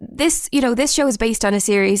 And this, you know, this show is based on a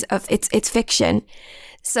series of, it's fiction.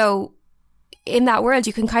 So in that world,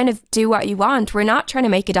 you can kind of do what you want. We're not trying to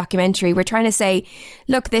make a documentary. We're trying to say,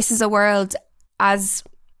 look, this is a world as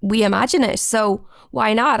we imagine it. So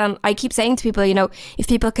why not? And I keep saying to people, you know, if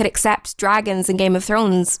people could accept dragons in Game of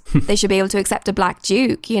Thrones, they should be able to accept a black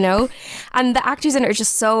duke, you know? And the actors in it are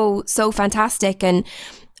just so fantastic. And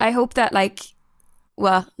I hope that, like,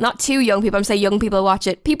 well, not too young people, I'm saying young people watch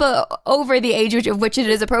it. People over the age of which it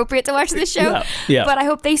is appropriate to watch this show. Yeah. But I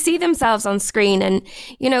hope they see themselves on screen. And,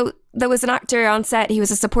 you know, there was an actor on set, he was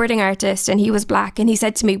a supporting artist and he was black. And he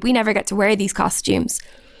said to me, we never get to wear these costumes.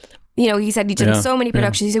 You know, he said he did so many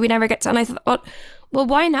productions. He said, we never get to. And I thought, oh, well,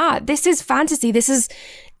 why not? This is fantasy. This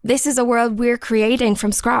is a world we're creating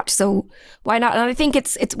from scratch. So why not? And I think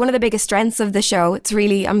it's one of the biggest strengths of the show. It's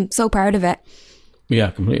really, I'm so proud of it. Yeah,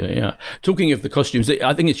 completely. Yeah. Talking of the costumes,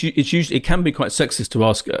 I think it's usually, it can be quite sexist to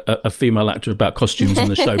ask a female actor about costumes in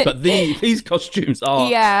the show, but these costumes are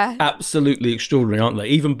absolutely extraordinary, aren't they?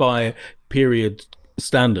 Even by period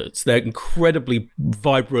standards, they're incredibly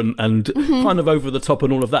vibrant and kind of over the top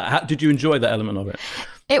and all of that. How did you enjoy that element of it?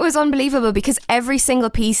 It was unbelievable, because every single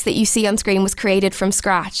piece that you see on screen was created from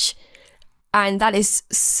scratch, and that is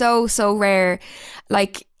so rare.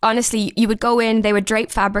 Like, honestly, you would go in, they would drape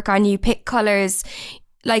fabric on you, pick colours.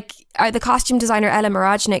 Like, the costume designer Ella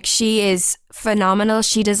Marojnik, she is phenomenal.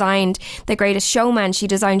 She designed The Greatest Showman. She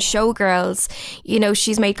designed Showgirls. You know,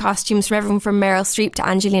 she's made costumes from everyone from Meryl Streep to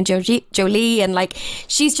Angelina Jolie. And like,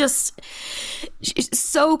 she's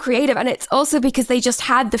so creative. And it's also because they just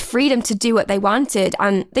had the freedom to do what they wanted.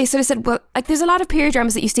 And they sort of said, well, like, there's a lot of period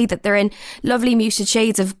dramas that you see that they're in lovely muted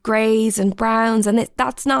shades of greys and browns. And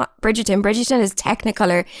that's not Bridgerton. Bridgerton is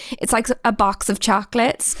Technicolor. It's like a box of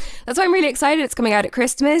chocolates. That's why I'm really excited it's coming out at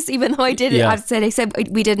Christmas, even though I didn't, they said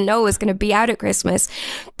we didn't know it was going to be out at Christmas.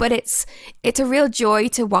 But it's a real joy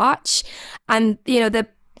to watch. And, you know, the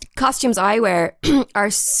costumes I wear are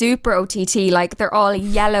super OTT. Like they're all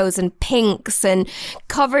yellows and pinks and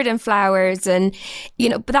covered in flowers, and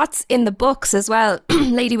but that's in the books as well.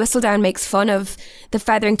 Lady Whistledown makes fun of the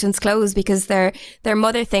Featheringtons' clothes because their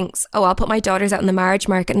mother thinks, oh, I'll put my daughters out in the marriage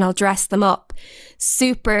market and I'll dress them up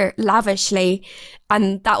super lavishly,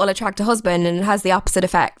 and that will attract a husband, and it has the opposite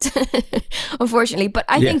effect, unfortunately. But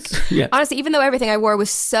I think, honestly, even though everything I wore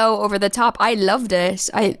was so over the top, I loved it.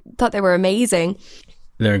 I thought they were amazing.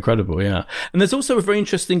 They're incredible, yeah. And there's also a very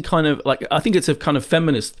interesting kind of, like, I think it's a kind of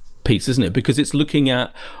feminist piece, isn't it? Because it's looking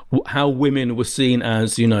at how women were seen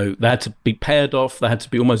as, they had to be paired off, they had to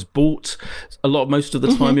be almost bought most of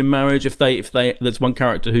the time in marriage. If they there's one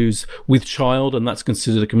character who's with child, and that's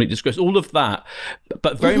considered a complete disgrace. All of that,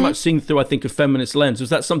 but very much seen through, I think, a feminist lens.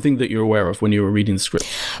 Was that something that you're aware of when you were reading the script?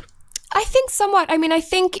 I think somewhat. I mean, I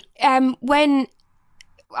think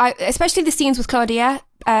especially the scenes with Claudia,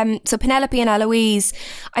 so Penelope and Eloise,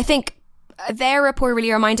 I think their rapport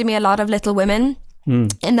really reminded me a lot of Little Women,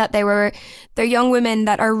 in that they're young women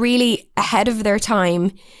that are really ahead of their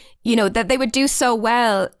time, that they would do so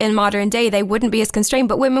well in modern day. They wouldn't be as constrained,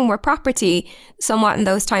 but women were property somewhat in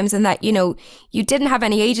those times, and that, you didn't have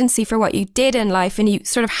any agency for what you did in life, and you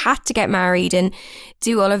sort of had to get married and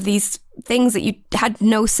do all of these things that you had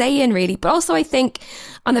no say in, really. But also I think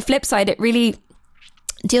on the flip side, it really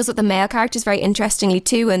deals with the male characters very interestingly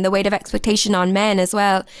too, and the weight of expectation on men as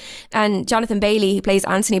well. And Jonathan Bailey, who plays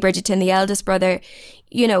Anthony Bridgerton, the eldest brother,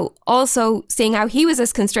 also seeing how he was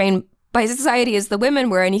as constrained by society as the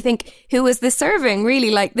women were, and you think, who was this serving,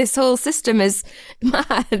 really? Like, this whole system is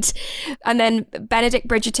mad. And then Benedict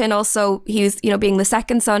Bridgerton also, he was, being the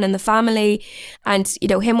second son in the family, and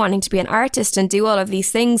him wanting to be an artist and do all of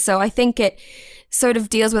these things. So I think it sort of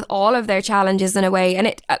deals with all of their challenges in a way.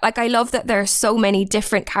 And I love that there are so many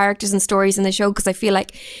different characters and stories in the show, because I feel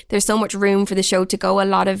like there's so much room for the show to go a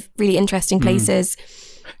lot of really interesting places.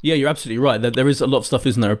 Yeah, you're absolutely right. There is a lot of stuff,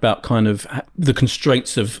 isn't there, about kind of the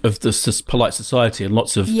constraints of the polite society, and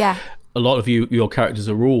a lot of your characters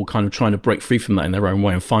are all kind of trying to break free from that in their own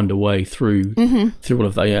way and find a way through all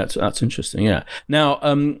of that. Yeah, that's interesting. Yeah. Now,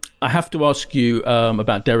 I have to ask you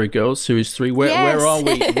about Derry Girls Series 3. Where are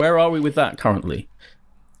we? Where are we with that currently?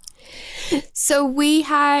 So we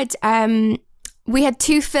had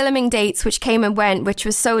 2 filming dates which came and went, which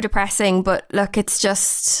was so depressing. But look, it's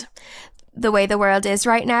just the way the world is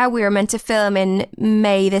right now. We were meant to film in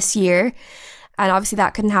May this year, and obviously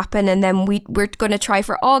that couldn't happen. And then we're going to try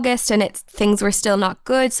for August, and things were still not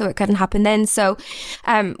good, so it couldn't happen then. So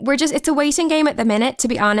it's a waiting game at the minute, to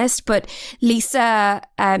be honest. But Lisa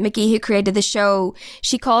McGee, who created the show,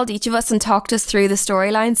 she called each of us and talked us through the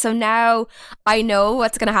storyline. So now I know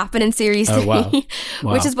what's going to happen in series 3, wow.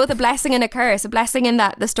 which is both a blessing and a curse. A blessing in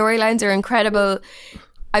that the storylines are incredible.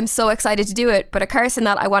 I'm so excited to do it, but a curse in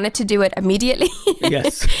that I wanted to do it immediately.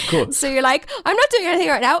 Yes, of course. So you're like, I'm not doing anything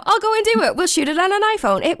right now. I'll go and do it. We'll shoot it on an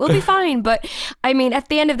iPhone. It will be fine. But I mean, at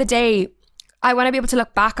the end of the day, I want to be able to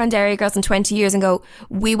look back on Derry Girls in 20 years and go,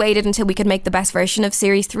 we waited until we could make the best version of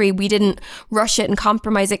series 3. We didn't rush it and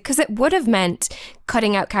compromise it, because it would have meant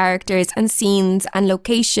cutting out characters and scenes and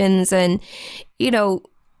locations, and,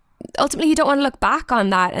 ultimately you don't want to look back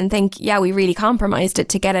on that and think, yeah, we really compromised it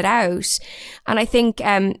to get it out. And I think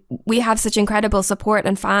we have such incredible support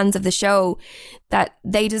and fans of the show that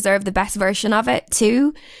they deserve the best version of it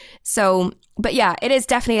too. So, but yeah, it is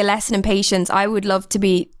definitely a lesson in patience. I would love to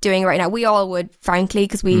be doing it right now. We all would, frankly,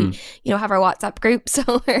 because we, have our WhatsApp group,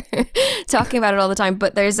 so we're talking about it all the time.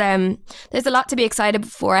 But there's a lot to be excited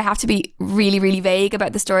for. I have to be really, really vague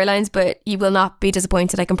about the storylines, but you will not be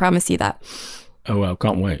disappointed. I can promise you that. Oh well,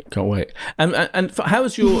 can't wait. And how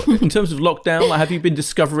is your, in terms of lockdown? Like, have you been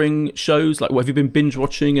discovering shows? Like, what have you been binge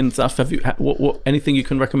watching and stuff? Have you what anything you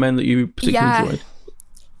can recommend that you particularly enjoyed?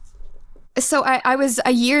 So I was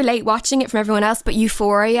a year late watching it from everyone else, but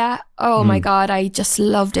Euphoria, oh my God, I just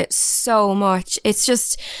loved it so much. It's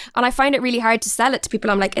just, and I find it really hard to sell it to people.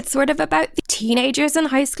 I'm like, it's sort of about the teenagers in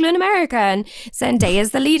high school in America, and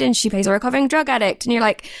Zendaya's the lead and she plays a recovering drug addict. And you're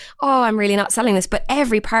like, oh, I'm really not selling this. But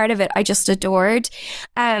every part of it I just adored.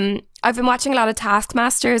 I've been watching a lot of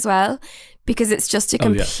Taskmaster as well, because it's just a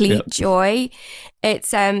complete joy.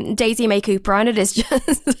 It's Daisy May Cooper on it is just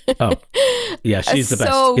she's the best.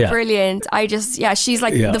 So brilliant. She's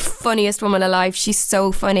like the funniest woman alive. She's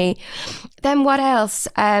so funny. Then what else?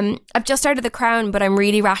 I've just started The Crown, but I'm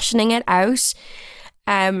really rationing it out.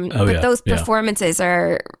 But those performances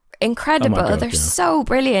are incredible. Oh God, they're so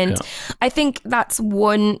brilliant. Yeah. I think that's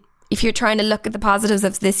one, if you're trying to look at the positives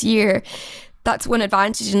of this year, that's one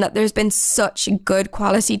advantage, in that there's been such good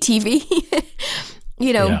quality TV.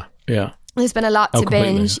 Yeah. There's been a lot to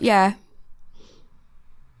binge. Yeah.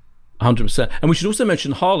 100%. And we should also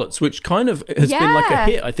mention Harlots, which kind of has been like a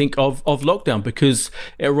hit, I think, of lockdown, because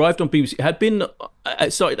it arrived on BBC. It had been,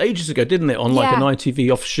 it started ages ago, didn't it, on like an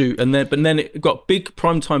ITV offshoot, but then it got big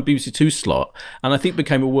primetime BBC Two slot, and I think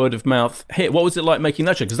became a word of mouth hit. What was it like making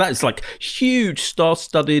that show? Because that is like huge,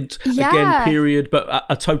 star-studded, again, period, but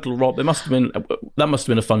a total romp. That must have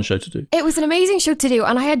been a fun show to do. It was an amazing show to do,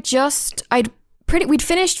 and we'd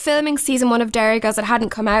finished filming season 1 of Derry Girls. It hadn't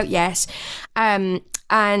come out yet.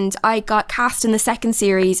 And I got cast in the second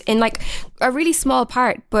series in like a really small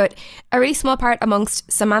part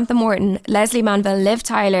amongst Samantha Morton, Leslie Manville, Liv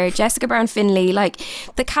Tyler, Jessica Brown Finlay. Like,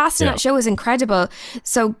 the cast in that show was incredible.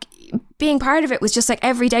 So being part of it was just like,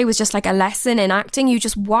 every day was just like a lesson in acting. You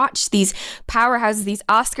just watch these powerhouses, these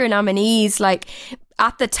Oscar nominees, like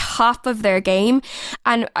at the top of their game.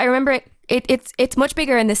 And I remember it's much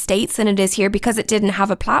bigger in the States than it is here, because it didn't have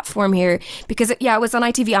a platform here, because it was on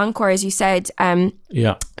ITV Encore, as you said,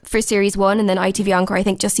 for series 1, and then ITV Encore I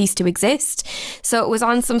think just ceased to exist, so it was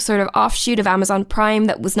on some sort of offshoot of Amazon Prime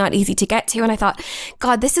that was not easy to get to. And I thought,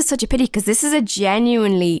 God, this is such a pity, because this is a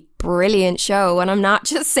genuinely brilliant show, and I'm not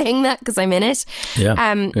just saying that because I'm in it.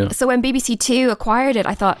 So when BBC Two acquired it,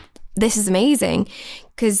 I thought, this is amazing,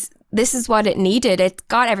 because this is what it needed. It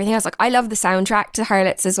got everything else. Like, I love the soundtrack to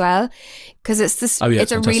Harlots as well, because it's this.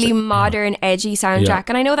 It's a really modern, edgy soundtrack,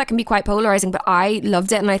 and I know that can be quite polarizing, but I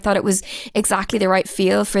loved it, and I thought it was exactly the right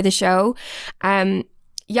feel for the show. I'm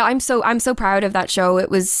so proud of that show. It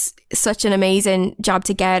was such an amazing job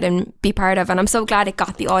to get and be part of, and I'm so glad it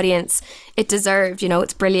got the audience it deserved.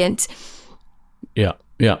 It's brilliant. Yeah.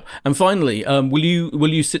 And finally, will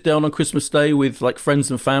you sit down on Christmas Day with like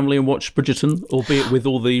friends and family and watch Bridgerton, albeit with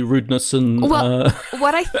all the rudeness and what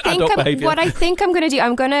I think I'm going to do,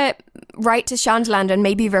 I'm going to write to Shondaland and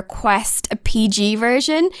maybe request a PG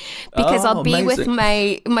version, because I'll be with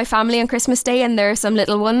my family on Christmas Day, and there are some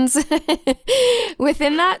little ones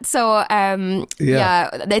within that. So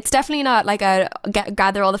it's definitely not like a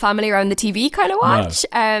gather all the family around the TV kind of watch.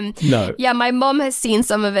 No. Yeah, my mum has seen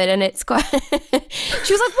some of it, and it's quite.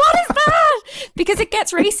 She was like, "What is that?" Because it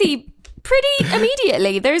gets racy pretty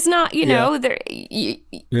immediately. There's not,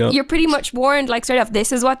 you're pretty much warned, like, straight off,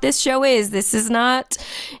 this is what this show is. This is not,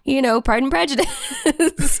 Pride and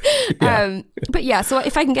Prejudice. But yeah, so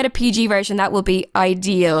if I can get a PG version, that will be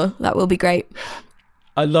ideal. That will be great.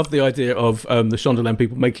 I love the idea of the Shondaland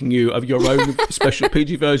people making you of your own special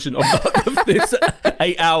PG version of this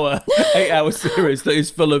 8 hour series that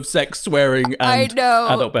is full of sex, swearing, and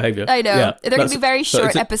adult behaviour. I know. Yeah, they're going to be very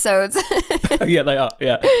short episodes. Yeah, they are.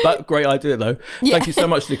 Yeah, but great idea though. Yeah. Thank you so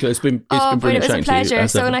much, Nicola. It's been brilliant chatting to you. It was a pleasure.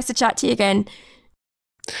 So nice to chat to you again.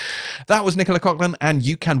 That was Nicola Coughlan, and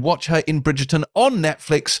you can watch her in Bridgerton on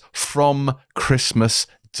Netflix from Christmas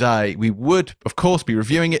Day. We would, of course, be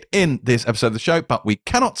reviewing it in this episode of the show, but we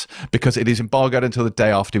cannot, because it is embargoed until the day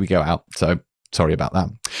after we go out. So sorry about that.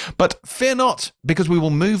 But fear not, because we will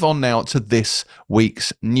move on now to this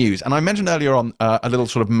week's news. And I mentioned earlier on a little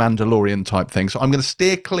sort of Mandalorian type thing. So I'm going to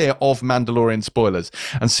steer clear of Mandalorian spoilers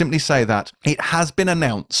and simply say that it has been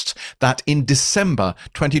announced that in December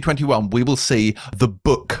 2021, we will see the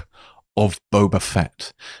book of Boba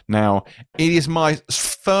Fett. Now, it is my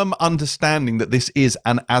firm understanding that this is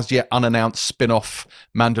an as yet unannounced spin-off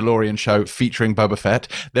Mandalorian show featuring Boba Fett.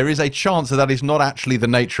 There is a chance that is not actually the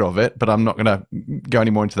nature of it, but I'm not going to go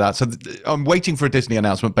any more into that. So I'm waiting for a Disney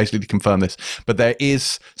announcement basically to confirm this. But there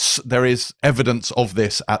is evidence of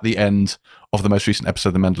this at the end of the most recent episode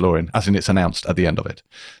of The Mandalorian, as in it's announced at the end of it.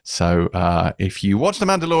 So if you watch The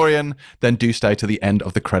Mandalorian, then do stay to the end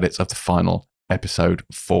of the credits of the final episode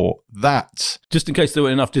for that. Just in case there were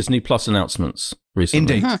enough Disney Plus announcements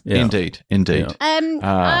recently. Indeed. Yeah.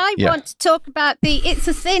 I want to talk about the It's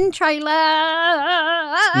a Sin trailer.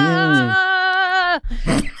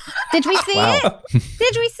 Did we see it?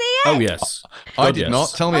 Did we see it? Oh, yes. I did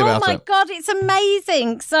not. Tell me about it. Oh, my God, it's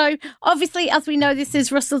amazing. So, obviously, as we know, this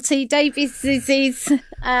is Russell T Davies'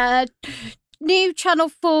 new Channel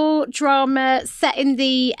 4 drama set in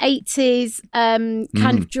the 80s,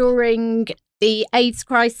 kind of during the AIDS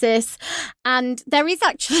crisis. And there is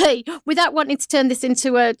actually, without wanting to turn this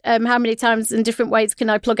into a how many times in different ways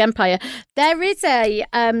can I plug Empire, there is a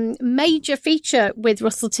major feature with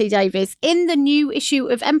Russell T Davies in the new issue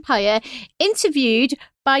of Empire, interviewed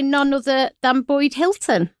by none other than Boyd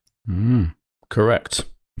Hilton. Correct.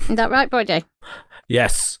 Is that right, Boydie?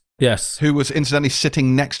 Yes. Who was incidentally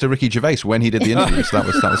sitting next to Ricky Gervais when he did the interview, so that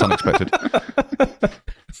was unexpected.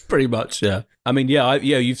 Pretty much, yeah. I mean, I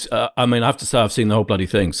have to say I've seen the whole bloody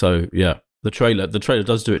thing. So yeah, the trailer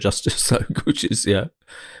does do it justice. So, which is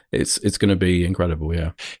it's going to be incredible.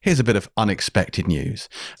 Yeah. Here's a bit of unexpected news.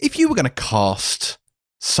 If you were going to cast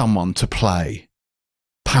someone to play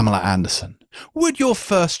Pamela Anderson, would your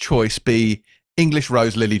first choice be English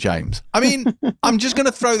Rose Lily James? I mean, I'm just going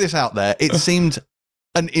to throw this out there. It seemed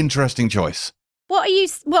an interesting choice. What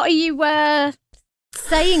are you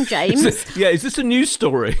saying, James? Is this a news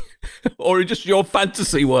story? Or just your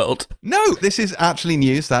fantasy world? No, this is actually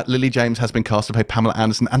news that Lily James has been cast to play Pamela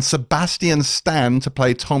Anderson and Sebastian Stan to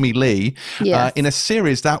play Tommy Lee in a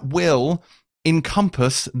series that will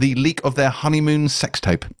encompass the leak of their honeymoon sex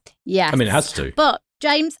tape. Yeah. I mean, it has to. But,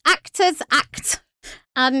 James, actors act.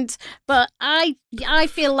 But I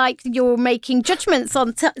feel like you're making judgments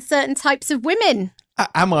on certain types of women.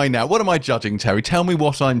 Am I now? What am I judging, Terry? Tell me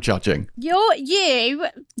what I'm judging. You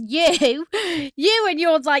and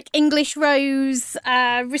your like English Rose,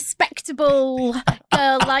 respectable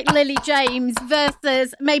girl like Lily James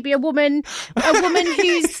versus maybe a woman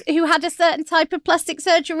who had a certain type of plastic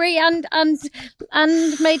surgery and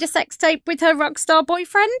made a sex tape with her rock star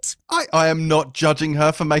boyfriend. I am not judging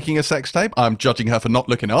her for making a sex tape. I'm judging her for not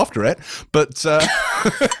looking after it. But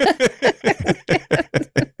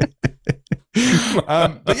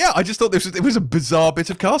but yeah, I just thought it was a bizarre bit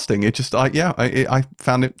of casting. It just, I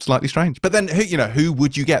found it slightly strange. But then, who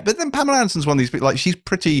would you get? But then Pamela Anderson's one of these people, like, she's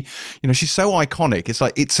pretty, she's so iconic. It's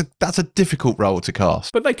like, that's a difficult role to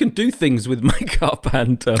cast. But they can do things with makeup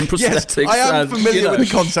and prosthetics. Yes, I am familiar with the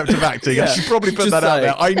concept of acting. I should probably put that out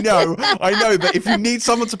there. I know that if you need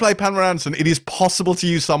someone to play Pamela Anderson, it is possible to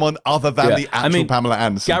use someone other than the actual Pamela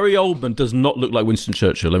Anderson. Gary Oldman does not look like Winston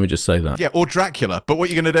Churchill, let me just say that. Yeah, or Dracula. But what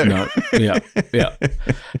are you going to do? No, yeah.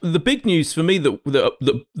 The big news for me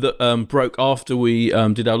that broke after we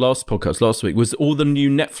did our last podcast last week was all the new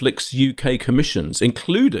Netflix UK commissions,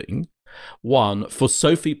 including one for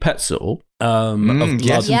Sophie Petzl of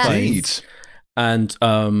Blood and Fame, and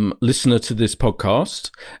listener to this podcast.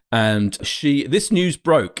 And this news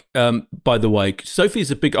broke, by the way. Sophie's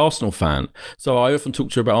a big Arsenal fan, so I often talk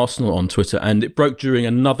to her about Arsenal on Twitter, and it broke during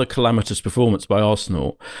another calamitous performance by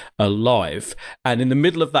Arsenal live. And in the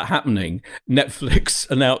middle of that happening, Netflix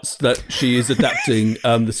announced that she is adapting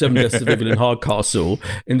the Seven Deaths of Evelyn Hardcastle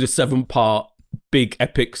into 7-part big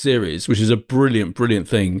epic series, which is a brilliant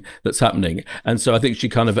thing that's happening. And so I think she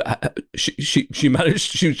kind of she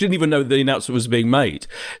managed, she didn't even know the announcement was being made,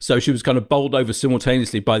 so she was kind of bowled over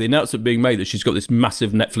simultaneously by the announcement being made that she's got this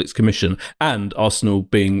massive Netflix commission and Arsenal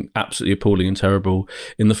being absolutely appalling and terrible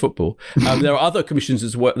in the football. There are other commissions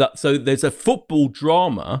as well. So there's a football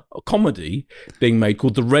drama, a comedy being made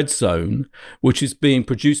called The Red Zone, which is being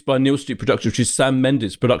produced by Neil Street Productions, which is Sam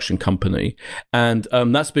Mendes' production company, and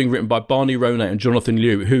that's being written by Barney Ronay and Jonathan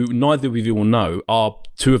Liu, who neither of you will know are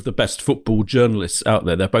two of the best football journalists out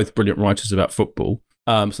there. They're both brilliant writers about football.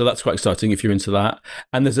 So that's quite exciting if you're into that.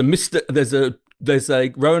 And there's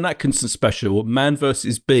a Rowan Atkinson special, Man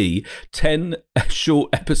vs. Bee, 10 short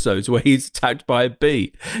episodes where he's attacked by a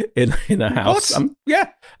bee in a house. I'm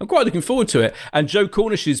quite looking forward to it. And Joe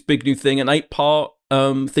Cornish's big new thing, an 8-part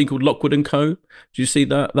thing called Lockwood & Co. Do you see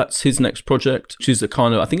that? That's his next project, which is a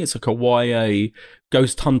kind of, I think it's like a YA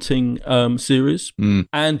ghost hunting series.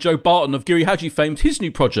 And Joe Barton of Giri Haji fame, his new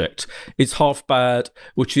project is Half Bad,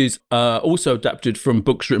 which is also adapted from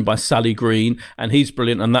books written by Sally Green, and he's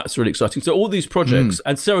brilliant, and that's really exciting. So all these projects,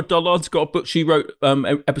 and Sarah Dollard's got a book. She wrote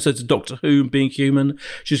episodes of Doctor Who and Being Human.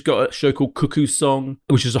 She's got a show called Cuckoo Song,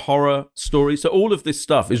 which is a horror story. So all of this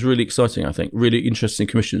stuff is really exciting, I think, really interesting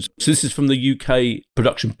commissions. So this is from the UK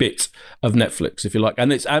production bit of Netflix, if you like,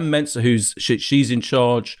 and it's Anne Menser she's in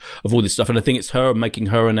charge of all this stuff, and I think it's her making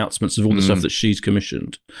her announcements of all the stuff that she's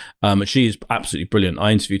commissioned. And she is absolutely brilliant.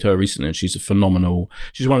 I interviewed her recently, and she's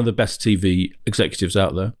she's one of the best TV executives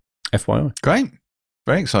out there, FYI. Great.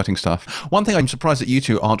 Very exciting stuff. One thing I'm surprised that you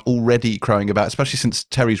two aren't already crowing about, especially since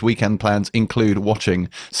Terry's weekend plans include watching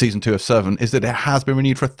season 2 of Servant, is that it has been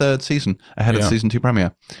renewed for a 3rd season ahead of season 2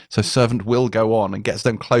 premiere. So Servant will go on and gets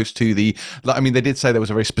them close to they did say there was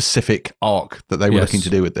a very specific arc that they were looking to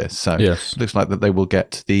do with this. So it looks like that they will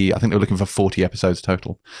get I think they're looking for 40 episodes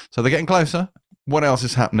total. So they're getting closer. What else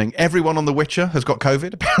is happening? Everyone on The Witcher has got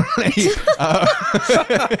COVID, apparently.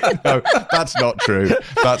 No, that's not true.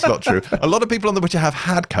 That's not true. A lot of people on The Witcher have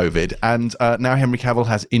had COVID, and now Henry Cavill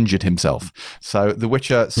has injured himself. So The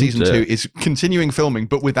Witcher Season 2 is continuing filming,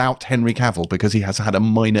 but without Henry Cavill, because he has had a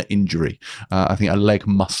minor injury. I think a leg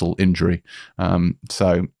muscle injury.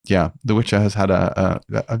 So, yeah, The Witcher has had a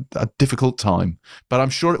difficult time. But I'm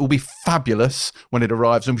sure it will be fabulous when it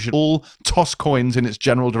arrives, and we should all toss coins in its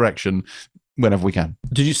general direction whenever we can.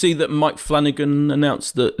 Did you see that Mike Flanagan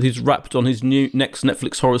announced that he's wrapped on his new next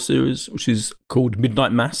Netflix horror series, which is called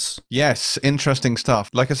Midnight Mass? Yes, interesting stuff.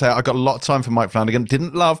 Like I say, I got a lot of time for Mike Flanagan.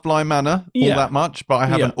 Didn't love Bly Manor all that much, but I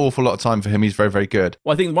have an awful lot of time for him. He's very, very good.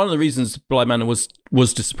 Well, I think one of the reasons Bly Manor was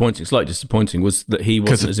disappointing, slightly disappointing, was that he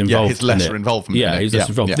wasn't as involved. His lesser involvement. Yeah, he's less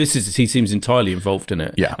involved. Yeah. He seems entirely involved in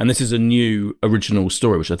it. Yeah. And this is a new original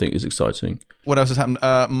story, which I think is exciting. What else has happened?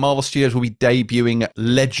 Marvel Studios will be debuting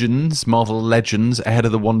Marvel Legends, ahead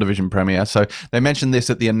of the WandaVision premiere. So they mentioned this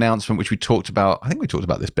at the announcement, which we talked about. I think we talked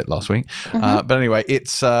about this bit last week. But anyway,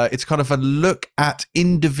 it's kind of a look at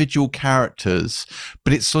individual characters,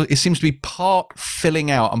 but it seems to be part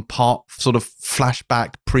filling out and part sort of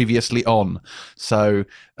flashback previously on. So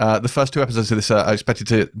the first 2 episodes of this are expected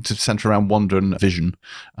to centre around Wanda and Vision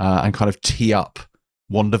and kind of tee up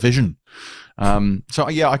WandaVision. So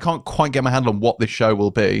yeah, I can't quite get my handle on what this show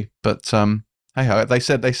will be, but hey, they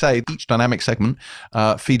say each dynamic segment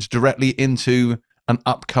feeds directly into an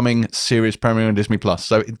upcoming series premiere on Disney Plus.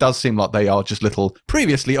 So it does seem like they are just little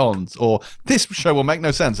previously ons, or this show will make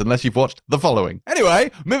no sense unless you've watched the following.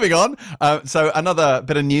 Anyway, moving on. So another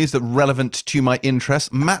bit of news that relevant to my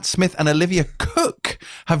interest: Matt Smith and Olivia Cooke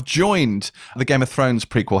have joined the Game of Thrones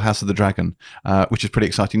prequel House of the Dragon, which is pretty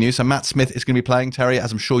exciting news. So Matt Smith is going to be playing, Terry,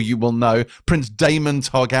 as I'm sure you will know, Prince Daemon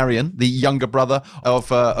Targaryen, the younger brother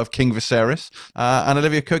of King Viserys, and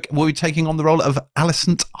Olivia Cooke will be taking on the role of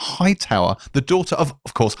Alicent Hightower, the daughter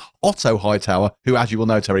of course, Otto Hightower, who, as you will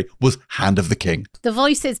know, Terry, was Hand of the King. The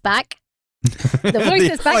voice is back. The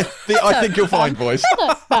voice is back. I think you'll find voice.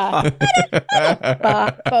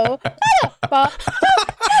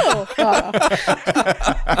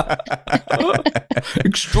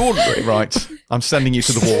 Extraordinary. Right. I'm sending you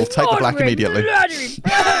to the wall. Take the black immediately.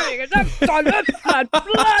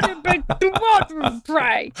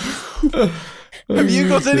 Have you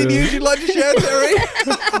got any news you'd like to share, Terry?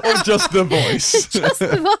 Or just the voice? Just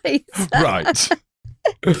the voice. Right.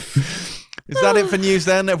 Is that it for news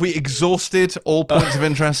then? Have we exhausted all points of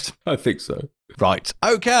interest? I think so. Right.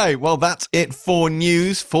 Okay. Well, that's it for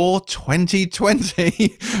news for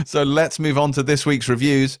 2020. So let's move on to this week's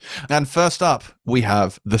reviews. And first up, we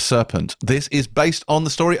have The Serpent. This is based on the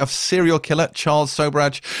story of serial killer Charles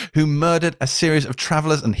Sobhraj, who murdered a series of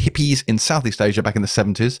travelers and hippies in Southeast Asia back in the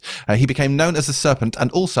 70s. He became known as The Serpent and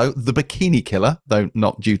also the Bikini Killer, though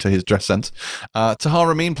not due to his dress sense. Tahar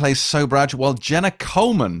Amin plays Sobhraj, while Jenna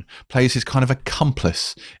Coleman plays his kind of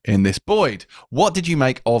accomplice in this. Boyd, what did you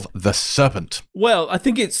make of The Serpent? Well, I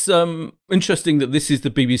think it's interesting that this is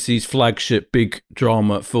the BBC's flagship big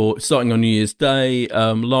drama for starting on New Year's Day.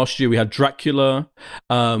 Last year we had Dracula.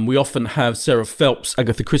 We often have Sarah Phelps,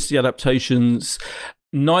 Agatha Christie adaptations.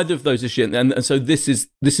 Neither of those this year, and so this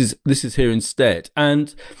is here instead.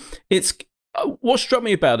 And it's what struck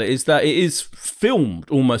me about it is that it is filmed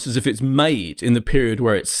almost as if it's made in the period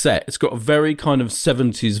where it's set. It's got a very kind of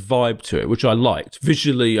 70s vibe to it, which I liked.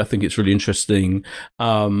 Visually, I think it's really interesting.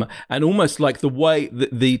 And almost like the way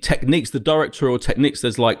the techniques, the directorial techniques,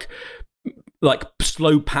 there's like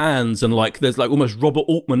slow pans and there's almost Robert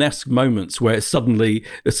Altman-esque moments where it's suddenly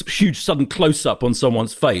this huge sudden close-up on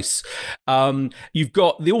someone's face. You've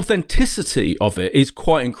got the authenticity of it is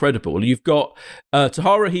quite incredible. You've got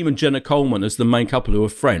Tahar Rahim and Jenna Coleman as the main couple who are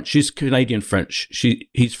French. She's Canadian French.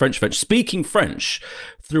 He's French, speaking French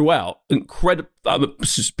throughout,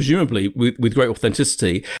 presumably with great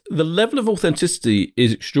authenticity. The level of authenticity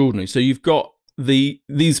is extraordinary. So you've got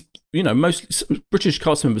these most British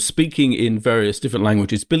cast members speaking in various different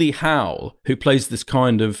languages. Billy Howell, who plays this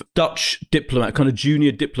kind of Dutch diplomat, kind of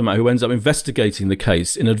junior diplomat who ends up investigating the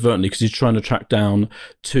case inadvertently because he's trying to track down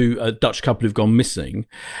a Dutch couple who've gone missing,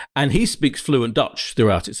 and he speaks fluent Dutch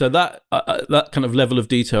throughout it. So that kind of level of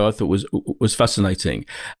detail I thought was fascinating.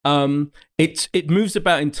 It moves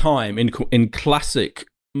about in time in classic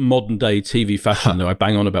modern day TV fashion that I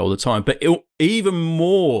bang on about all the time, but even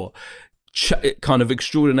more kind of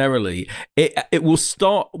extraordinarily, it will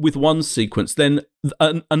start with one sequence, then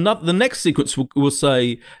the next sequence will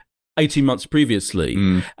say 18 months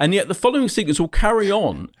previously, and yet the following sequence will carry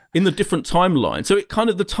on in the different timeline. So it kind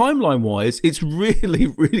of, the timeline wise, it's really,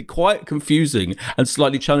 really quite confusing and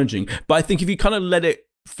slightly challenging. But I think if you kind of let it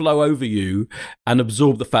flow over you and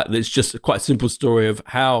absorb the fact that it's just quite a simple story of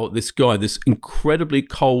how this guy, this incredibly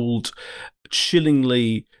cold,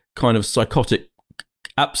 chillingly kind of psychotic,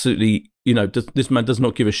 absolutely, this man does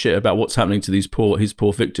not give a shit about what's happening to his poor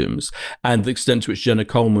victims, and the extent to which Jenna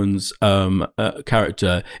Coleman's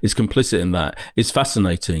character is complicit in that is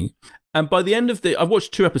fascinating. And by the end of I've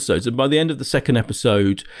watched 2 episodes, and by the end of the second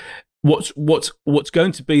episode, what's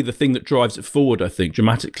going to be the thing that drives it forward, I think,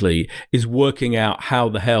 dramatically, is working out how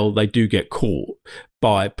the hell they do get caught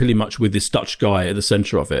by pretty much with this Dutch guy at the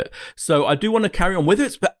center of it. So I do want to carry on, whether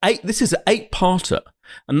it's this is an 8-parter,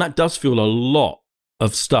 and that does feel a lot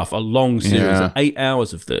of stuff, a long series, 8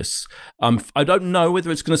 hours of this. I don't know whether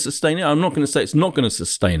it's going to sustain it. I'm not going to say it's not going to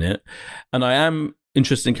sustain it, and I am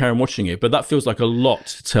interested in carrying watching it, but that feels like a lot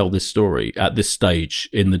to tell this story at this stage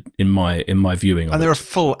in my viewing of and they're a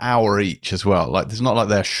full hour each as well. Like, it's not like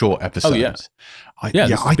they're short episodes. Oh yeah,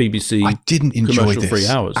 this is BBC. I didn't enjoy this 3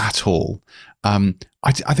 hours at all. I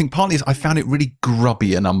think partly is I found it really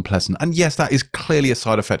grubby and unpleasant. And yes, that is clearly a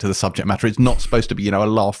side effect of the subject matter. It's not supposed to be, a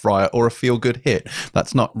laugh riot or a feel-good hit.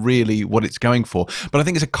 That's not really what it's going for. But I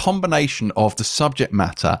think it's a combination of the subject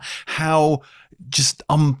matter, how just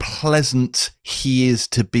unpleasant he is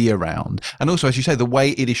to be around, and also, as you say, the way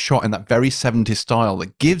it is shot in that very 70s style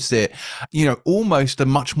that gives it, almost a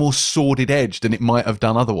much more sordid edge than it might have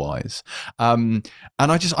done otherwise. And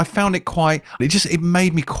I found it it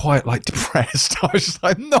made me quite like depressed. I was just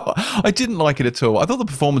like, no, I didn't like it at all. I thought the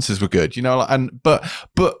performances were good, but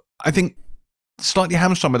I think slightly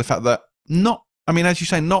hamstrung by the fact that as you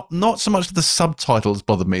say, not so much the subtitles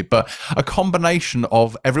bothered me, but a combination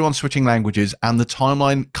of everyone switching languages and the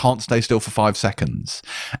timeline can't stay still for 5 seconds.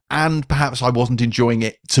 And perhaps I wasn't enjoying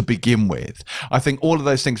it to begin with. I think all of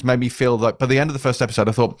those things made me feel like by the end of the first episode,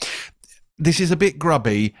 I thought, this is a bit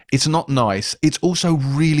grubby. It's not nice. It's also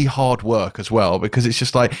really hard work as well, because it's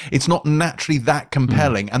just like, it's not naturally that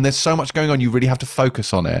compelling. And there's so much going on. You really have to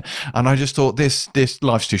focus on it. And I just thought this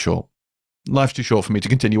life's too short. Life's too short for me to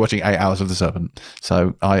continue watching 8 hours of The Servant.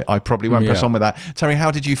 So I probably won't press on with that. Terry, how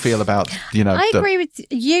did you feel about, I agree with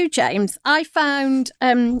you, James. I found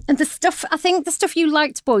and the stuff you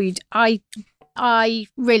liked, Boyd, I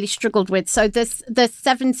really struggled with. So the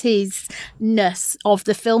 70s-ness of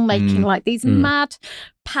the filmmaking, like these mad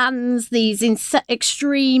pans, these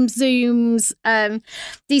extreme zooms,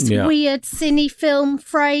 these weird cine film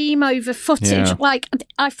frame over footage. Yeah. Like,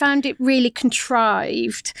 I found it really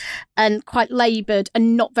contrived and quite laboured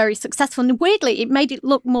and not very successful. And weirdly, it made it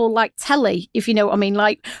look more like telly, if you know what I mean.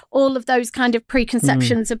 Like all of those kind of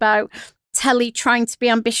preconceptions about telly trying to be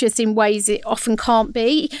ambitious in ways it often can't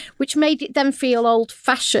be, which made it then feel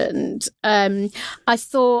old-fashioned. I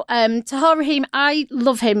thought Tahar Rahim, I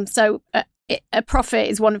love him, so A Prophet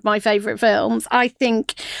is one of my favourite films. I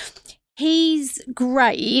think he's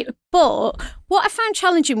great, but what I found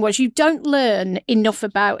challenging was you don't learn enough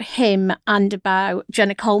about him and about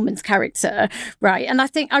Jenna Coleman's character, right? And I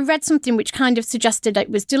think I read something which kind of suggested it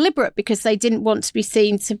was deliberate because they didn't want to be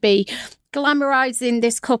seen to be glamorizing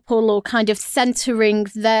this couple or kind of centering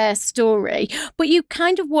their story, but you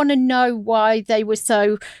kind of want to know why they were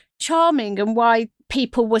so charming and why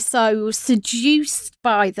people were so seduced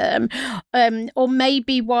by them, or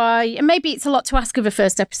maybe why, and maybe it's a lot to ask of a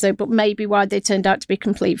first episode, but maybe why they turned out to be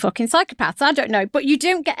complete fucking psychopaths. I don't know, but you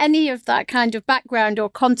don't get any of that kind of background or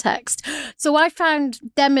context. So I found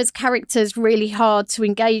them as characters really hard to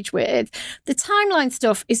engage with. The timeline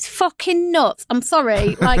stuff is fucking nuts. I'm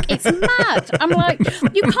sorry, like it's mad. I'm like,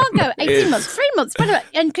 you can't go 18 months, 3 months, whatever,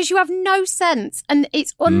 and because you have no sense, and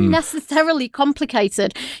it's unnecessarily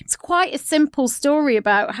complicated. It's quite a simple story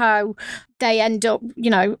about how they end up,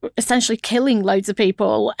 essentially killing loads of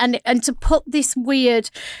people, and to put this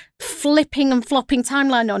weird flipping and flopping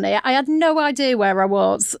timeline on it, I had no idea where I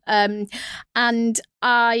was. And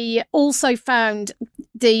I also found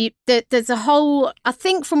there's a whole, I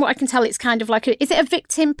think from what I can tell, it's kind of like is it a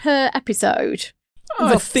victim per episode?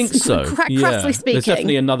 I think so. Crassly speaking. There's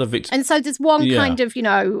definitely another victim. And so there's one kind of,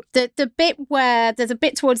 the bit where there's a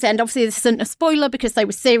bit towards the end, obviously this isn't a spoiler because they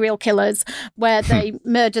were serial killers, where they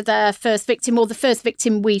murder their first victim or the first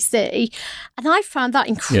victim we see. And I found that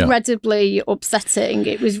incredibly upsetting.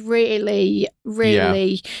 It was really,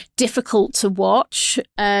 really difficult to watch.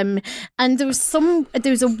 And there was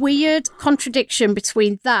a weird contradiction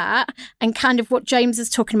between that and kind of what James is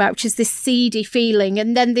talking about, which is this seedy feeling,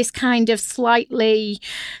 and then this kind of slightly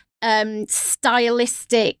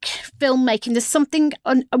stylistic filmmaking. There's something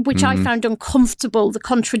which I found uncomfortable, the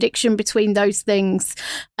contradiction between those things.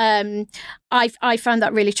 I found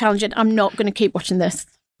that really challenging. I'm not going to keep watching this.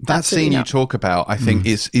 That scene you talk about, I think,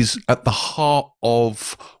 is at the heart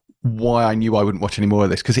of why I knew I wouldn't watch any more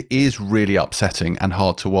of this, because it is really upsetting and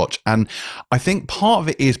hard to watch. And I think part of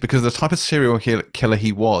it is because the type of serial killer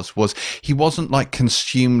he wasn't like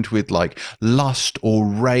consumed with like lust or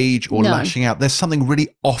rage or lashing out. There's something really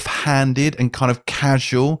offhanded and kind of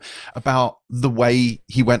casual about the way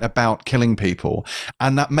he went about killing people.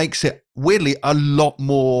 And that makes it weirdly a lot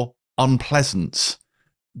more unpleasant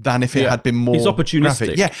than if it had been more. He's opportunistic.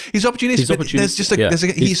 Graphic. Yeah, he's opportunistic. There's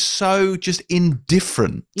just he's so just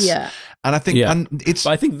indifferent. Yeah, and I think, and it's.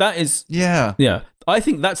 But I think that is. Yeah, yeah. I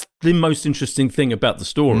think that's the most interesting thing about the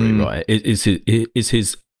story, right? Is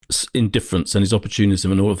his indifference and his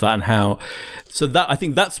opportunism and all of that, and how. So that I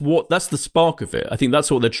think that's the spark of it. I think that's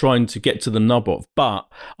what they're trying to get to the nub of. But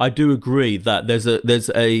I do agree that there's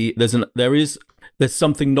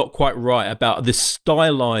something not quite right about this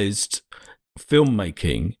stylized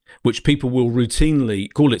filmmaking, which people will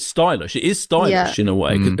routinely call it stylish. It is stylish in a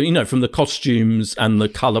way, from the costumes and the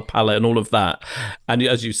color palette and all of that, and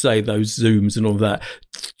as you say, those zooms and all of that,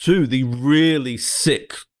 to the really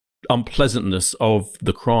sick unpleasantness of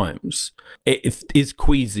the crimes. It is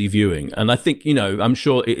queasy viewing, and I think I'm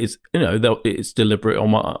sure it is. It's deliberate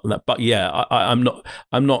on that, but yeah, I'm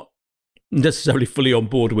not necessarily fully on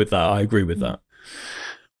board with that. I agree with that.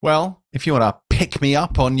 Well, if you want to pick me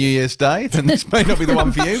up on New Year's Day, then this may not be the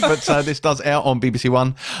one for you, but this does air on BBC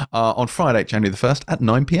One on Friday, January the 1st at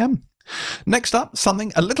 9 p.m. Next up,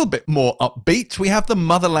 something a little bit more upbeat. We have the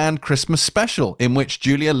Motherland Christmas special, in which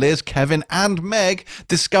Julia, Liz, Kevin and Meg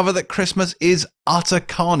discover that Christmas is utter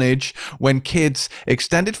carnage when kids,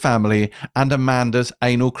 extended family and Amanda's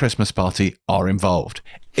anal Christmas party are involved.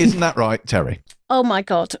 Isn't that right, Terry? Oh my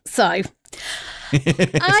God. So...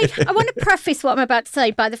 I want to preface what I'm about to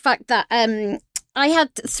say by the fact that I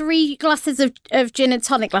had 3 glasses of gin and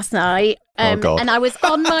tonic last night, and I was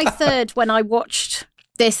on my third when I watched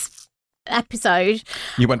this episode.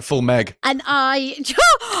 You went full Meg. And I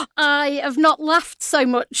have not laughed so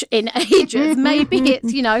much in ages. Maybe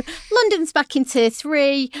it's, London's back in tier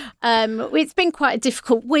 3. It's been quite a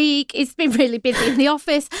difficult week. It's been really busy in the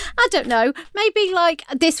office. I don't know. Maybe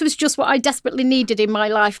this was just what I desperately needed in my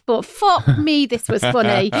life, but fuck me, this was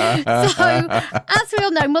funny. So, as we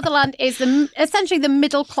all know, Motherland is essentially the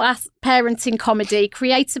middle-class parenting comedy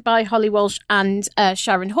created by Holly Walsh and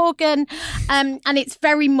Sharon Horgan. And it's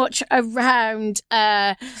very much around,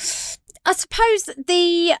 I suppose,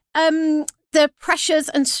 the pressures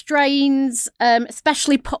and strains,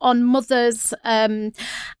 especially put on mothers.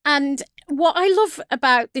 And what I love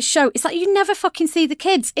about this show is that you never fucking see the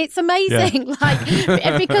kids. It's amazing,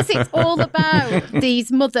 because it's all about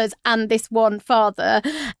these mothers and this one father.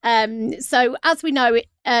 So as we know,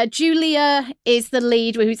 Julia is the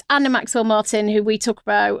lead, who's Anna Maxwell Martin, who we talk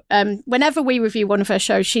about whenever we review one of her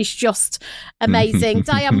shows. She's just amazing.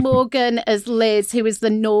 Diane Morgan as Liz, who is the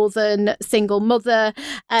northern single mother.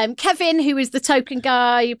 Kevin, who is the token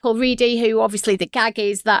guy. Paul Reedy, who obviously the gag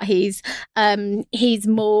is that he's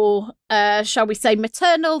more, shall we say,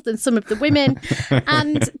 maternal than some of the women.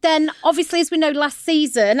 And then obviously, as we know, last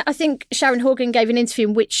season, I think Sharon Horgan gave an interview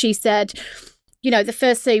in which she said, the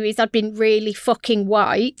first series had been really fucking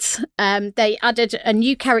white. They added a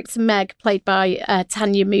new character, Meg, played by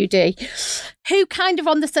Tanya Moody, who kind of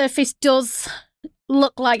on the surface does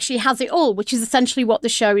look like she has it all, which is essentially what the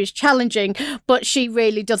show is challenging, but she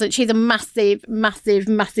really doesn't. She's a massive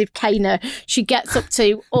caner. She gets up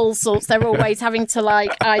to all sorts. They're always having to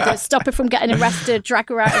either stop her from getting arrested, drag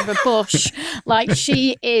her out of a bush.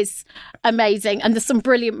 She is amazing, and there's some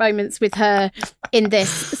brilliant moments with her in this.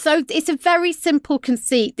 So it's a very simple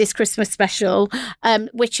conceit, this Christmas special,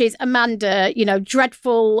 which is Amanda,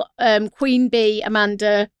 dreadful Queen Bee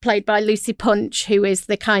Amanda, played by Lucy Punch, who is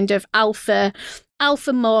the kind of alpha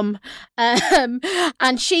mum,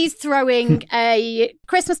 and she's throwing a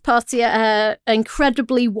Christmas party at her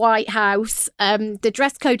incredibly white house. The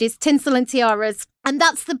dress code is tinsel and tiaras, and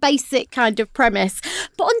that's the basic kind of premise.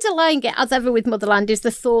 But underlying it, as ever with Motherland, is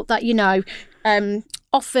the thought that,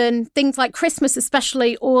 often things like Christmas,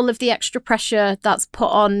 especially, all of the extra pressure that's put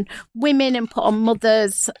on women and put on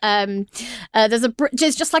mothers.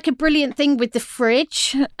 There's just a brilliant thing with the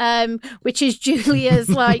fridge, which is Julia's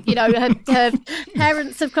her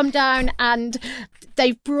parents have come down and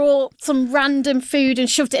they've brought some random food and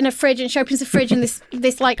shoved it in a fridge, and she opens the fridge and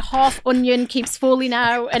this half onion keeps falling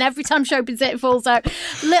out, and every time she opens it falls out.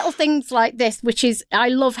 Little things like this, which is, I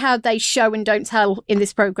love how they show and don't tell in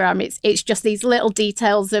this programme. It's just these little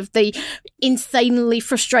details of the insanely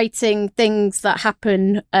frustrating things that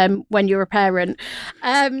happen when you're a parent.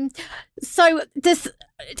 So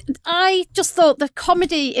I just thought the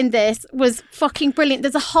comedy in this was fucking brilliant.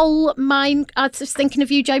 There's a whole I was just thinking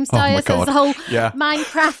of you, James Dyer. So there's a whole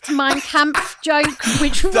Minecraft Mein Kampf joke,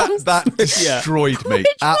 which that destroyed me.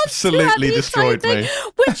 Absolutely destroyed me.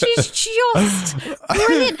 Which is just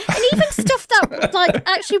brilliant. And even stuff that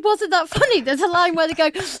actually wasn't that funny. There's a line where they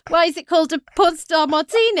go, "Why is it called a porn star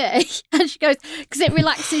martini?" And she goes, "Because it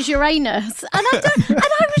relaxes your anus." And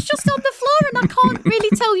I was just on the floor, and I can't really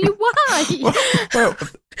tell you why. Well,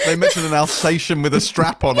 They mentioned an Alsatian with a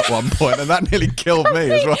strap on at one point, and that nearly killed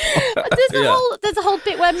me as well. There's a whole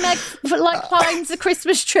bit where Meg climbs a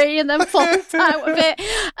Christmas tree and then falls out of it.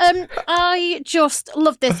 I just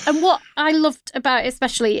love this, and what I loved about it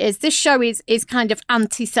especially is this show is kind of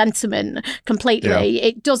anti-sentiment completely. Yeah.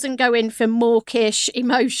 It doesn't go in for mawkish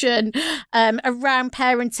emotion around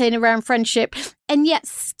parenting, around friendship. And yet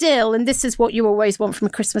still, and this is what you always want from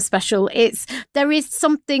a Christmas special, there is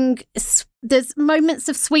something, there's moments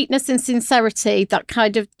of sweetness and sincerity that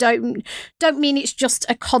kind of don't mean it's just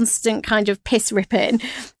a constant kind of piss ripping.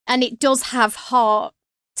 And it does have heart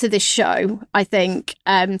to this show, I think,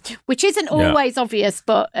 which isn't always obvious,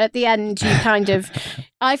 but at the end you kind of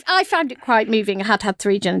I found it quite moving. I had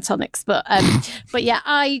 3 gin and tonics, but yeah,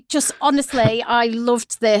 I just honestly I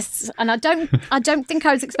loved this, and I don't think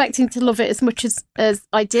I was expecting to love it as much as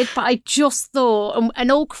I did, but I just thought,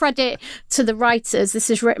 and all credit to the writers, this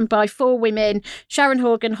is written by 4 women: Sharon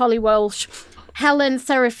Horgan, Holly Walsh, Helen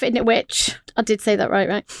Serafinowicz, I did say that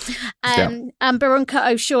right? And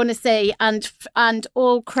Barunka O'Shaughnessy, and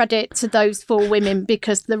all credit to those 4 women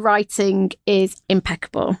because the writing is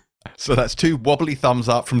impeccable. So that's 2 wobbly thumbs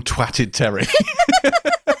up from Twatted Terry.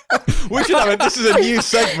 We should have it. This is a new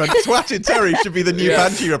segment. Twatted Terry should be the new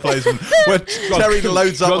Banshee replacement, where Terry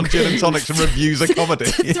loads up on gin and tonics and reviews a comedy.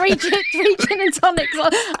 3 gin and tonics.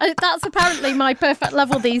 That's apparently my perfect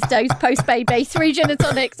level these days, post-baby. 3 gin and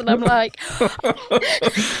tonics, and I'm like...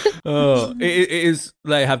 it is...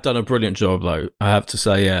 They have done a brilliant job, though, I have to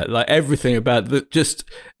say, yeah. Like, everything about just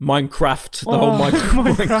Minecraft, the whole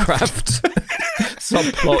Minecraft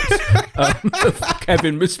subplot of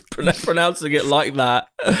Kevin mispronouncing it like that.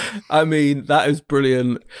 I mean, that is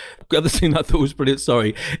brilliant. The other thing I thought was brilliant,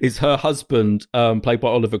 is her husband, played by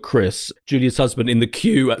Oliver Chris, Julia's husband, in the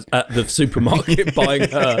queue at the supermarket buying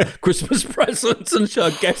her Christmas presents and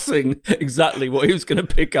her guessing exactly what he was going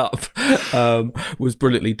to pick up was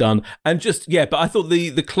brilliantly done. And just, but I thought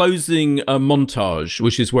the closing montage,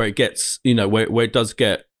 which is where it gets, where it does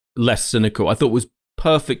get less cynical, I thought was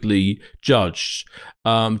perfectly judged,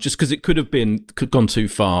 just because it could have gone too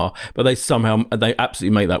far, but they absolutely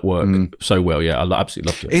make that work so well. I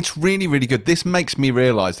absolutely loved it. It's really, really good. This makes me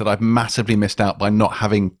realise that I've massively missed out by not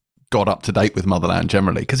having got up to date with Motherland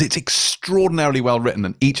generally, because it's extraordinarily well written,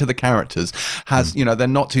 and each of the characters has, they're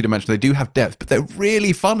not two-dimensional, they do have depth, but they're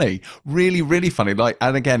really funny, really, really funny. Like,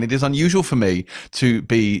 and again, it is unusual for me to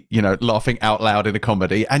be, laughing out loud in a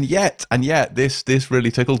comedy, and yet this really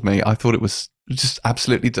tickled me. I thought it was just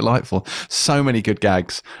absolutely delightful. So many good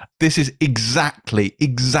gags. This is exactly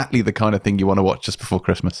the kind of thing you want to watch just before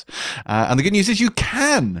Christmas. And the good news is you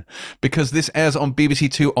can, because this airs on BBC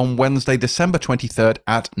Two on Wednesday, December 23rd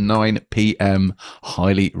at 9 p.m.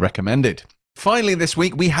 Highly recommended. Finally this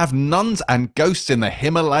week, we have Nuns and Ghosts in the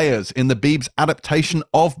Himalayas in the Beebs adaptation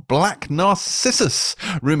of Black Narcissus,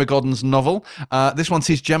 Rumer Godden's novel. This one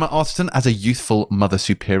sees Gemma Arterton as a youthful mother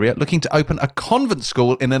superior looking to open a convent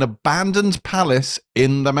school in an abandoned palace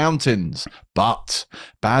in the mountains. But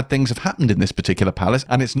bad things have happened in this particular palace,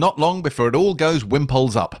 and it's not long before it all goes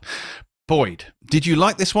wimpoles up. Boyd, did you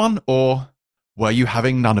like this one, or were you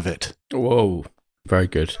having none of it? Whoa, very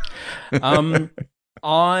good.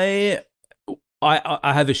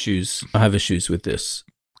 I have issues. I have issues with this.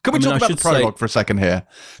 Can we talk about the prologue for a second here?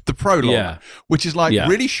 The prologue, which is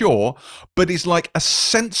really short, but is like a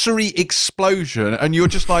sensory explosion, and you're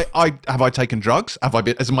just like, have I taken drugs?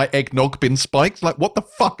 Has my eggnog been spiked? Like, what the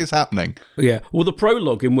fuck is happening? Yeah. Well, the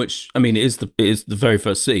prologue, in which, it is the very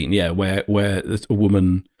first scene, where a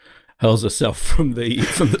woman hurls herself from the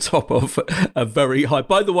top of a very high.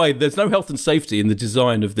 By the way, there's no health and safety in the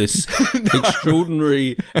design of this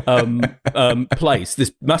extraordinary place,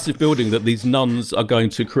 this massive building that these nuns are going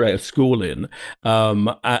to create a school in,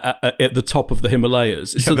 at the top of the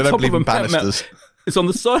Himalayas. It's at the top of a banisters. It's on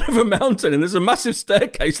the side of a mountain, and there's a massive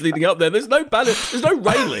staircase leading up there. There's no balance, there's no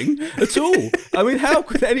railing at all. I mean, how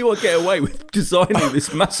could anyone get away with designing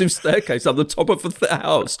this massive staircase up the top of the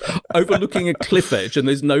house, overlooking a cliff edge, and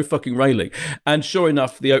there's no fucking railing? And sure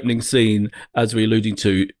enough, the opening scene, as we're alluding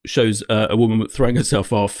to, shows a woman throwing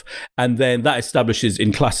herself off, and then that establishes,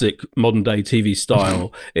 in classic modern-day TV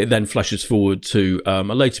style, it then flashes forward to a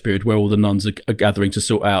later period where all the nuns are gathering to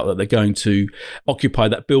sort out that they're going to occupy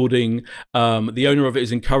that building. The owner of it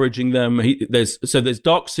is encouraging them. There's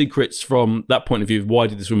dark secrets from that point of view. Why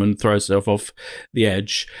did this woman throw herself off the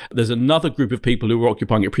edge? There's another group of people who were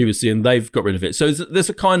occupying it previously, and they've got rid of it. So there's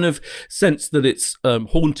a kind of sense that it's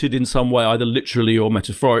haunted in some way, either literally or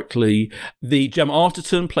metaphorically. The Gemma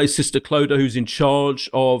Arterton plays Sister Clodagh, who's in charge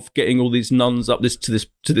of getting all these nuns up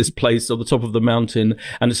to this place on the top of the mountain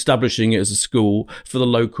and establishing it as a school for the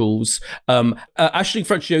locals. Aisling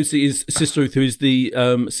Franciosi is Sister Ruth, who is the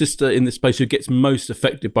sister in this place who gets most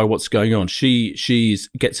affected by what's going on. She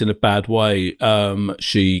gets in a bad way.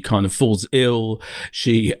 She kind of falls ill.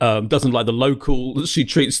 She doesn't like the locals. She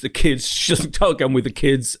treats the kids. She doesn't get on with the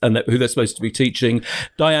kids and who they're supposed to be teaching.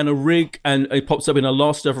 Diana Rigg, and it pops up in her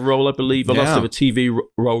last ever role, I believe, her last ever TV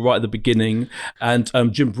role right at the beginning, and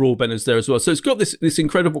Jim Broadbent is there as well. So it's got this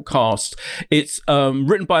incredible cast. It's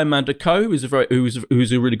written by Amanda Coe, who's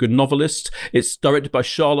a really good novelist. It's directed by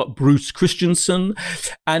Charlotte Bruce Christensen,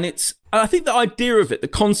 and I think the idea of it, the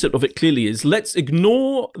concept of it clearly is, let's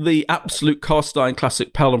ignore the absolute cast iron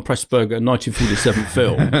classic Powell and Pressburger 1947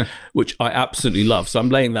 film, which I absolutely love. So I'm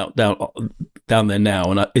laying that down there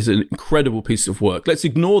now, and it's an incredible piece of work. Let's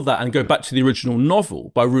ignore that and go back to the original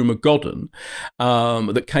novel by Rumer Godden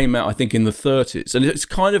that came out, I think, in the 30s. And it's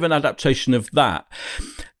kind of an adaptation of that.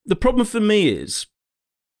 The problem for me is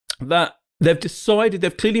that they've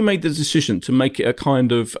clearly made the decision to make it a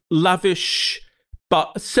kind of lavish,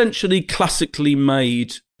 but essentially classically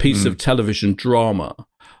made piece of television drama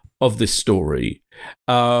of this story.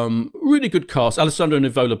 Really good cast. Alessandro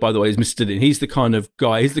Nivola, by the way, is Mr. Dean. He's the kind of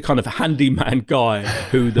guy, he's the kind of handyman guy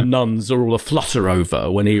who the nuns are all aflutter over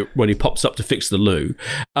when he pops up to fix the loo.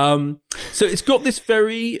 So it's got this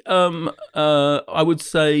very, I would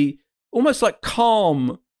say, almost like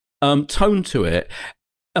calm tone to it.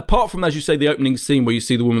 Apart from, as you say, the opening scene where you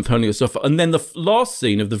see the woman throwing herself, and then the last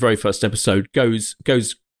scene of the very first episode goes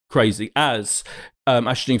crazy as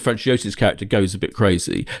Aisling Franciosi's character goes a bit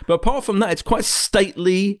crazy. But apart from that, it's quite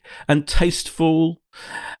stately and tasteful,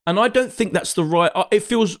 and I don't think that's the right.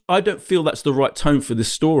 I don't feel that's the right tone for this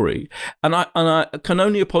story, and I can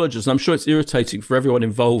only apologise. I'm sure it's irritating for everyone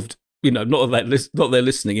involved. Not that they're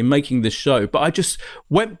listening in making this show, but I just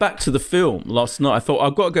went back to the film last night. I thought,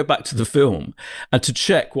 I've got to go back to the film and to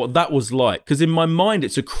check what that was like. Because in my mind,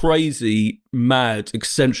 it's a crazy, mad,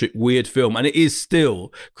 eccentric, weird film. And it is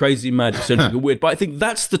still crazy, mad, eccentric, and weird. But I think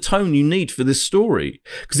that's the tone you need for this story.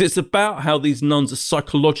 Because it's about how these nuns are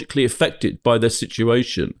psychologically affected by their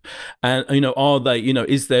situation. And, are they,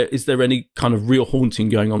 is there any kind of real haunting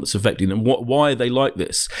going on that's affecting them? Why are they like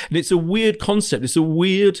this? And it's a weird concept. It's a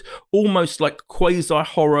weird, almost like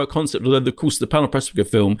quasi-horror concept, although of course the Powell and Pressburger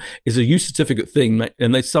film is a use certificate thing,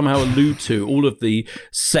 and they somehow allude to all of the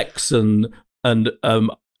sex and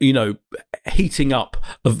heating up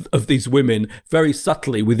of these women very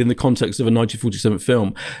subtly within the context of a 1947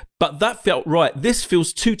 film. But that felt right. This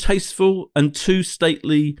feels too tasteful and too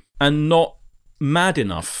stately and not mad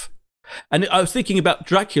enough. And I was thinking about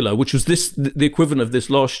Dracula, which was the equivalent of this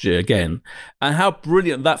last year again, and how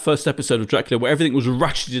brilliant that first episode of Dracula, where everything was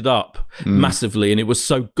ratcheted up massively and it was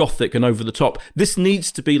so gothic and over the top. This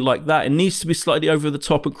needs to be like that. It needs to be slightly over the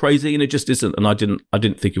top and crazy, and it just isn't. And I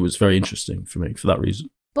didn't think it was very interesting for me for that reason.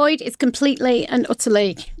 Boyd is completely and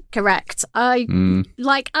utterly correct. I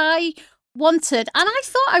wanted, and I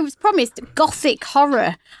thought I was promised, gothic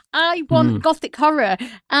horror. I want gothic horror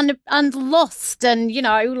and lust and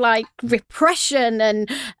like repression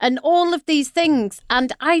and all of these things.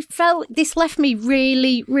 And I felt this left me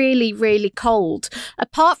really, really, really cold.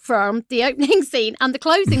 Apart from the opening scene and the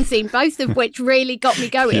closing scene, both of which really got me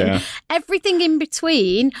going. Yeah. Everything in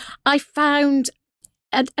between, I found.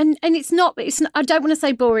 And it's not, I don't want to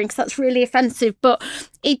say boring because that's really offensive, but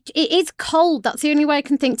it is cold. That's the only way I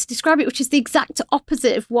can think to describe it, which is the exact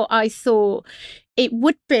opposite of what I thought it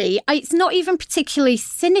would be. It's not even particularly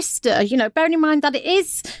sinister, bearing in mind that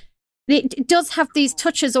it does have these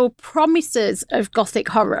touches or promises of gothic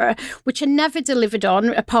horror, which are never delivered on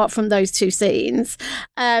apart from those two scenes.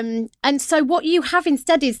 And so what you have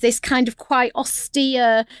instead is this kind of quite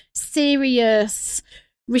austere, serious,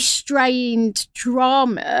 restrained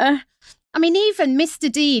drama. I mean, even Mr.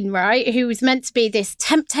 Dean, right, who was meant to be this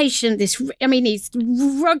temptation, he's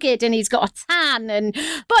rugged and he's got a tan, and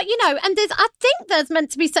I think there's meant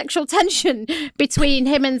to be sexual tension between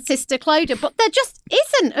him and Sister Clodagh, but there just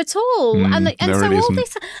isn't at all. And so all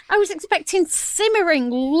this, I was expecting simmering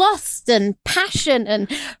lust and passion and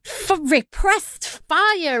repressed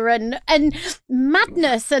fire and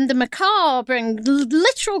madness and the macabre and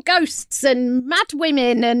literal ghosts and mad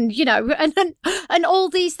women and all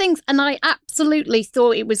these things, and I absolutely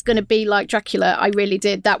thought it was going to be like Dracula. I really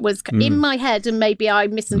did. That was in my head, and maybe I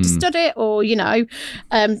misunderstood it, or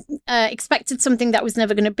expected something that was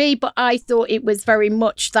never going to be. But I thought it was very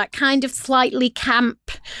much that kind of slightly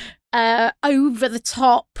camp, over the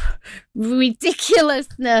top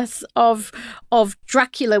ridiculousness of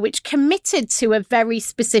Dracula, which committed to a very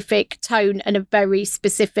specific tone and a very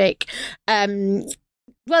specific tone.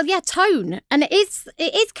 And it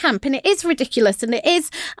is camp, and it is ridiculous, and it is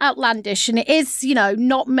outlandish, and it is,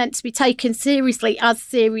 not meant to be taken seriously as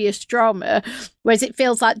serious drama, whereas it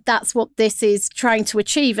feels like that's what this is trying to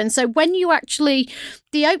achieve. And so when you actually,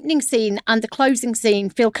 the opening scene and the closing scene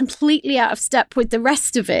feel completely out of step with the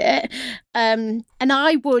rest of it, and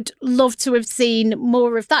I would love to have seen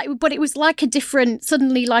more of that, but it was like a different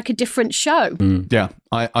show. Yeah,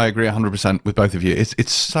 I agree 100% with both of you.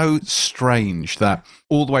 It's so strange that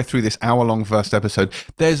all the way through this hour-long first episode,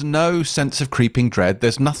 there's no sense of creeping dread.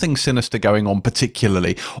 There's nothing sinister going on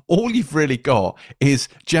particularly. All you've really got is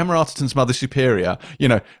Gemma Arterton's Mother Superior,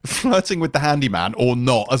 flirting with the handyman, or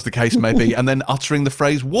not, as the case may be, and then uttering the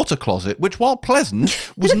phrase water closet, which, while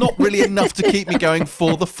pleasant, was not really enough to keep me going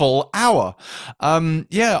for the full hour. I'm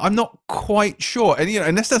not quite sure. And,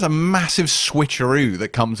 unless there's a massive switcheroo that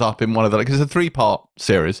comes up in one of the, because it's a 3-part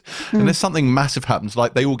series, and there's something massive happens,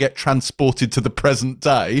 like they all get transported to the present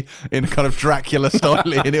day in a kind of Dracula style,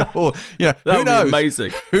 or who knows?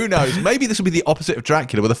 Amazing. Who knows? Maybe this will be the opposite of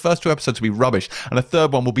Dracula, where the first 2 episodes will be rubbish and the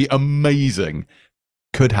third one will be amazing.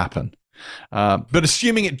 Could happen. But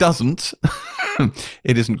assuming it doesn't,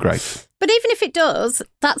 it isn't great. But even if it does,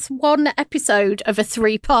 that's one episode of a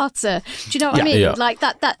 3-parter. Do you know what I mean? Yeah. Like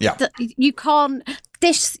that you can't.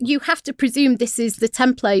 You have to presume this is the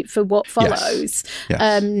template for what follows.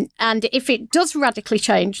 Yes. And if it does radically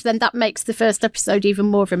change, then that makes the first episode even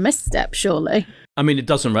more of a misstep, surely. I mean, it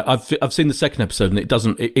doesn't. I've seen the second episode, and it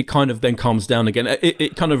doesn't. It kind of then calms down again.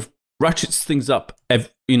 It kind of ratchets things up, at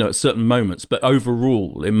certain moments, but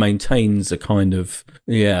overall it maintains a kind of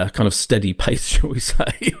steady pace, shall we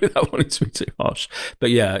say, without wanting to be too harsh.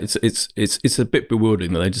 But yeah, it's a bit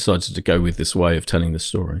bewildering that they decided to go with this way of telling the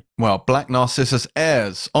story. Well, Black Narcissus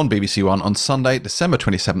airs on BBC One on Sunday, December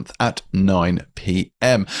 27th at 9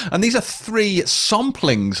 p.m. And these are 3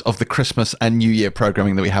 samplings of the Christmas and New Year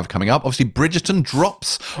programming that we have coming up. Obviously, Bridgerton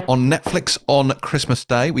drops on Netflix on Christmas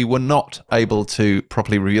Day. We were not able to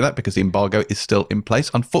properly review that because the embargo is still in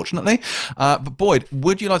place, unfortunately. But Boyd,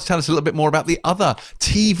 would you like to tell us a little bit more about the other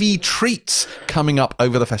TV treats coming up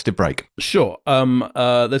over the festive break? Sure.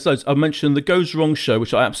 There's loads. I mentioned The Goes Wrong Show,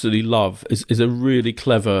 which I absolutely love. Is a really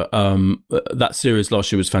clever. That series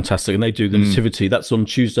last year was fantastic, and they do the Nativity. That's on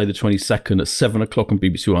Tuesday the 22nd at 7:00 on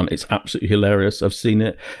BBC One. It's absolutely hilarious. I've seen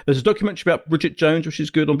it. There's a documentary about Bridget Jones, which is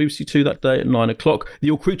good, on BBC Two that day at 9:00.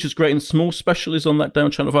 The All Creatures Great and Small special is on that day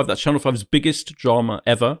on Channel 5. That's Channel 5's biggest drama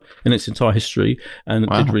ever in its entire history, and it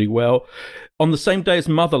did really well. On the same day as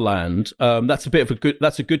Motherland, that's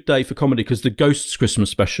a good day for comedy, because the Ghosts Christmas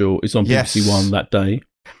special is on BBC One that day.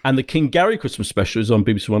 And the King Gary Christmas special is on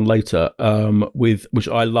BBC One later, which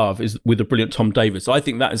I love, is with the brilliant Tom Davis. I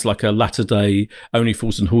think that is like a latter day Only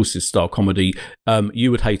Fools and Horses style comedy.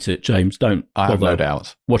 You would hate it, James. Don't bother. I have no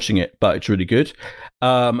doubt watching it, but it's really good.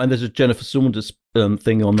 And there's a Jennifer Saunders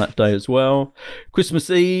thing on that day as well. Christmas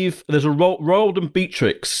Eve, there's a Roald and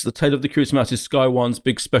Beatrix, The Tale of the Curious Mouse, is Sky One's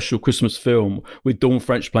big special Christmas film with Dawn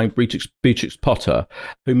French playing Beatrix Potter,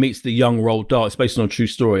 who meets the young Roald Dahl. It's based on a true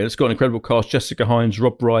story, and it's got an incredible cast: Jessica Hines,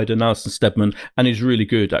 Rob Ryder, and Alison Steadman, and is really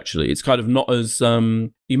good, actually. It's kind of not as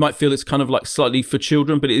you might feel it's kind of like slightly for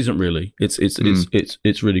children, but it isn't really. It's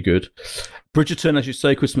really good. Bridgerton, as you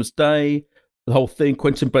say, Christmas Day. The whole thing,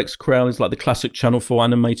 Quentin Blake's Crown, is like the classic Channel 4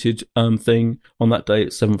 animated thing on that day at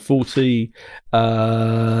 7:40.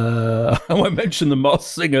 I won't mention The Masked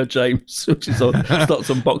Singer, James, which is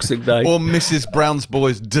starts on Boxing Day. Or Mrs. Brown's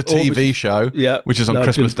Boys, the TV show, which is on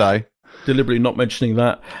Christmas Day. Deliberately not mentioning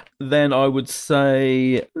that. Then I would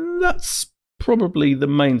say that's probably the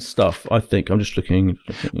main stuff, I think. I'm just looking.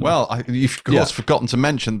 Well, you've of course forgotten to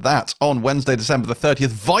mention that on Wednesday, December the 30th,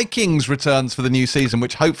 Vikings returns for the new season,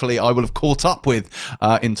 which hopefully I will have caught up with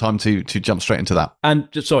in time to jump straight into that.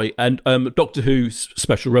 And Doctor Who's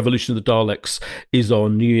special Revolution of the Daleks is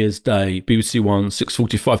on New Year's Day, BBC One,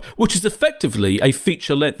 6:45, which is effectively a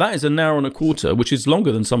feature length. That is an hour and a quarter, which is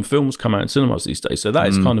longer than some films come out in cinemas these days. So that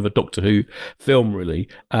is kind of a Doctor Who film, really,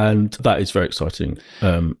 and that is very exciting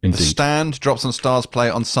indeed. The Stand drops on Stars Play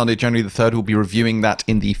on Sunday, January the 3rd. We'll be reviewing that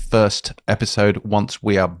in the first episode once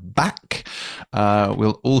we are back.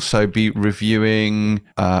 We'll also be reviewing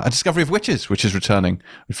A Discovery of Witches, which is returning.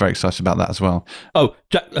 We're very excited about that as well. Oh,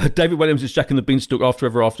 David Williams is Jack and the Beanstalk After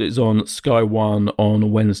Ever After. It's on Sky One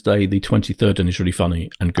on Wednesday the 23rd, and it's really funny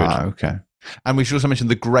and good. Okay. And we should also mention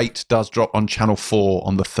The Great does drop on Channel 4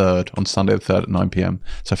 on the 3rd, on Sunday the 3rd at 9 p.m.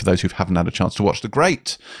 So for those who haven't had a chance to watch The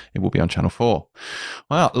Great, it will be on Channel 4.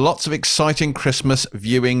 Well, lots of exciting Christmas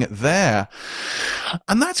viewing there.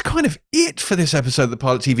 And that's kind of it for this episode of the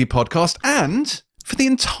Pilot TV podcast and for the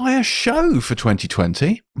entire show for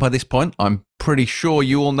 2020. By this point, I'm pretty sure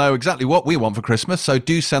you all know exactly what we want for Christmas, so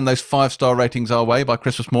do send those 5-star ratings our way by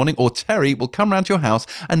Christmas morning, or Terry will come round to your house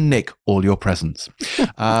and nick all your presents.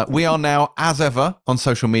 We are now, as ever, on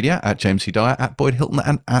social media at James C. Dyer, at Boyd Hilton,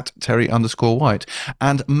 and at Terry_White.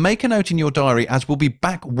 And make a note in your diary, as we'll be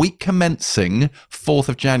back week commencing 4th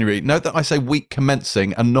of January. Note that I say week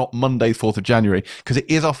commencing and not Monday, 4th of January, because it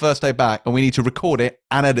is our first day back and we need to record it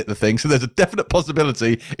and edit the thing, so there's a definite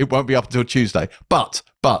possibility it won't be up until Tuesday. But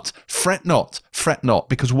fret not,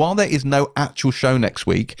 because while there is no actual show next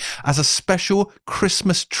week, as a special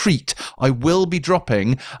Christmas treat, I will be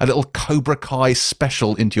dropping a little Cobra Kai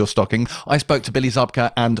special into your stocking. I spoke to Billy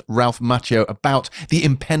Zabka and Ralph Macchio about the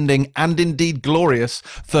impending and indeed glorious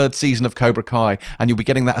 3rd season of Cobra Kai, and you'll be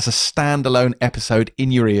getting that as a standalone episode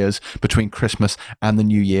in your ears between Christmas and the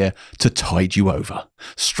New Year to tide you over.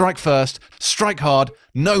 Strike first, strike hard,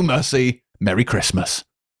 no mercy, Merry Christmas.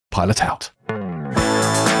 Pilot out.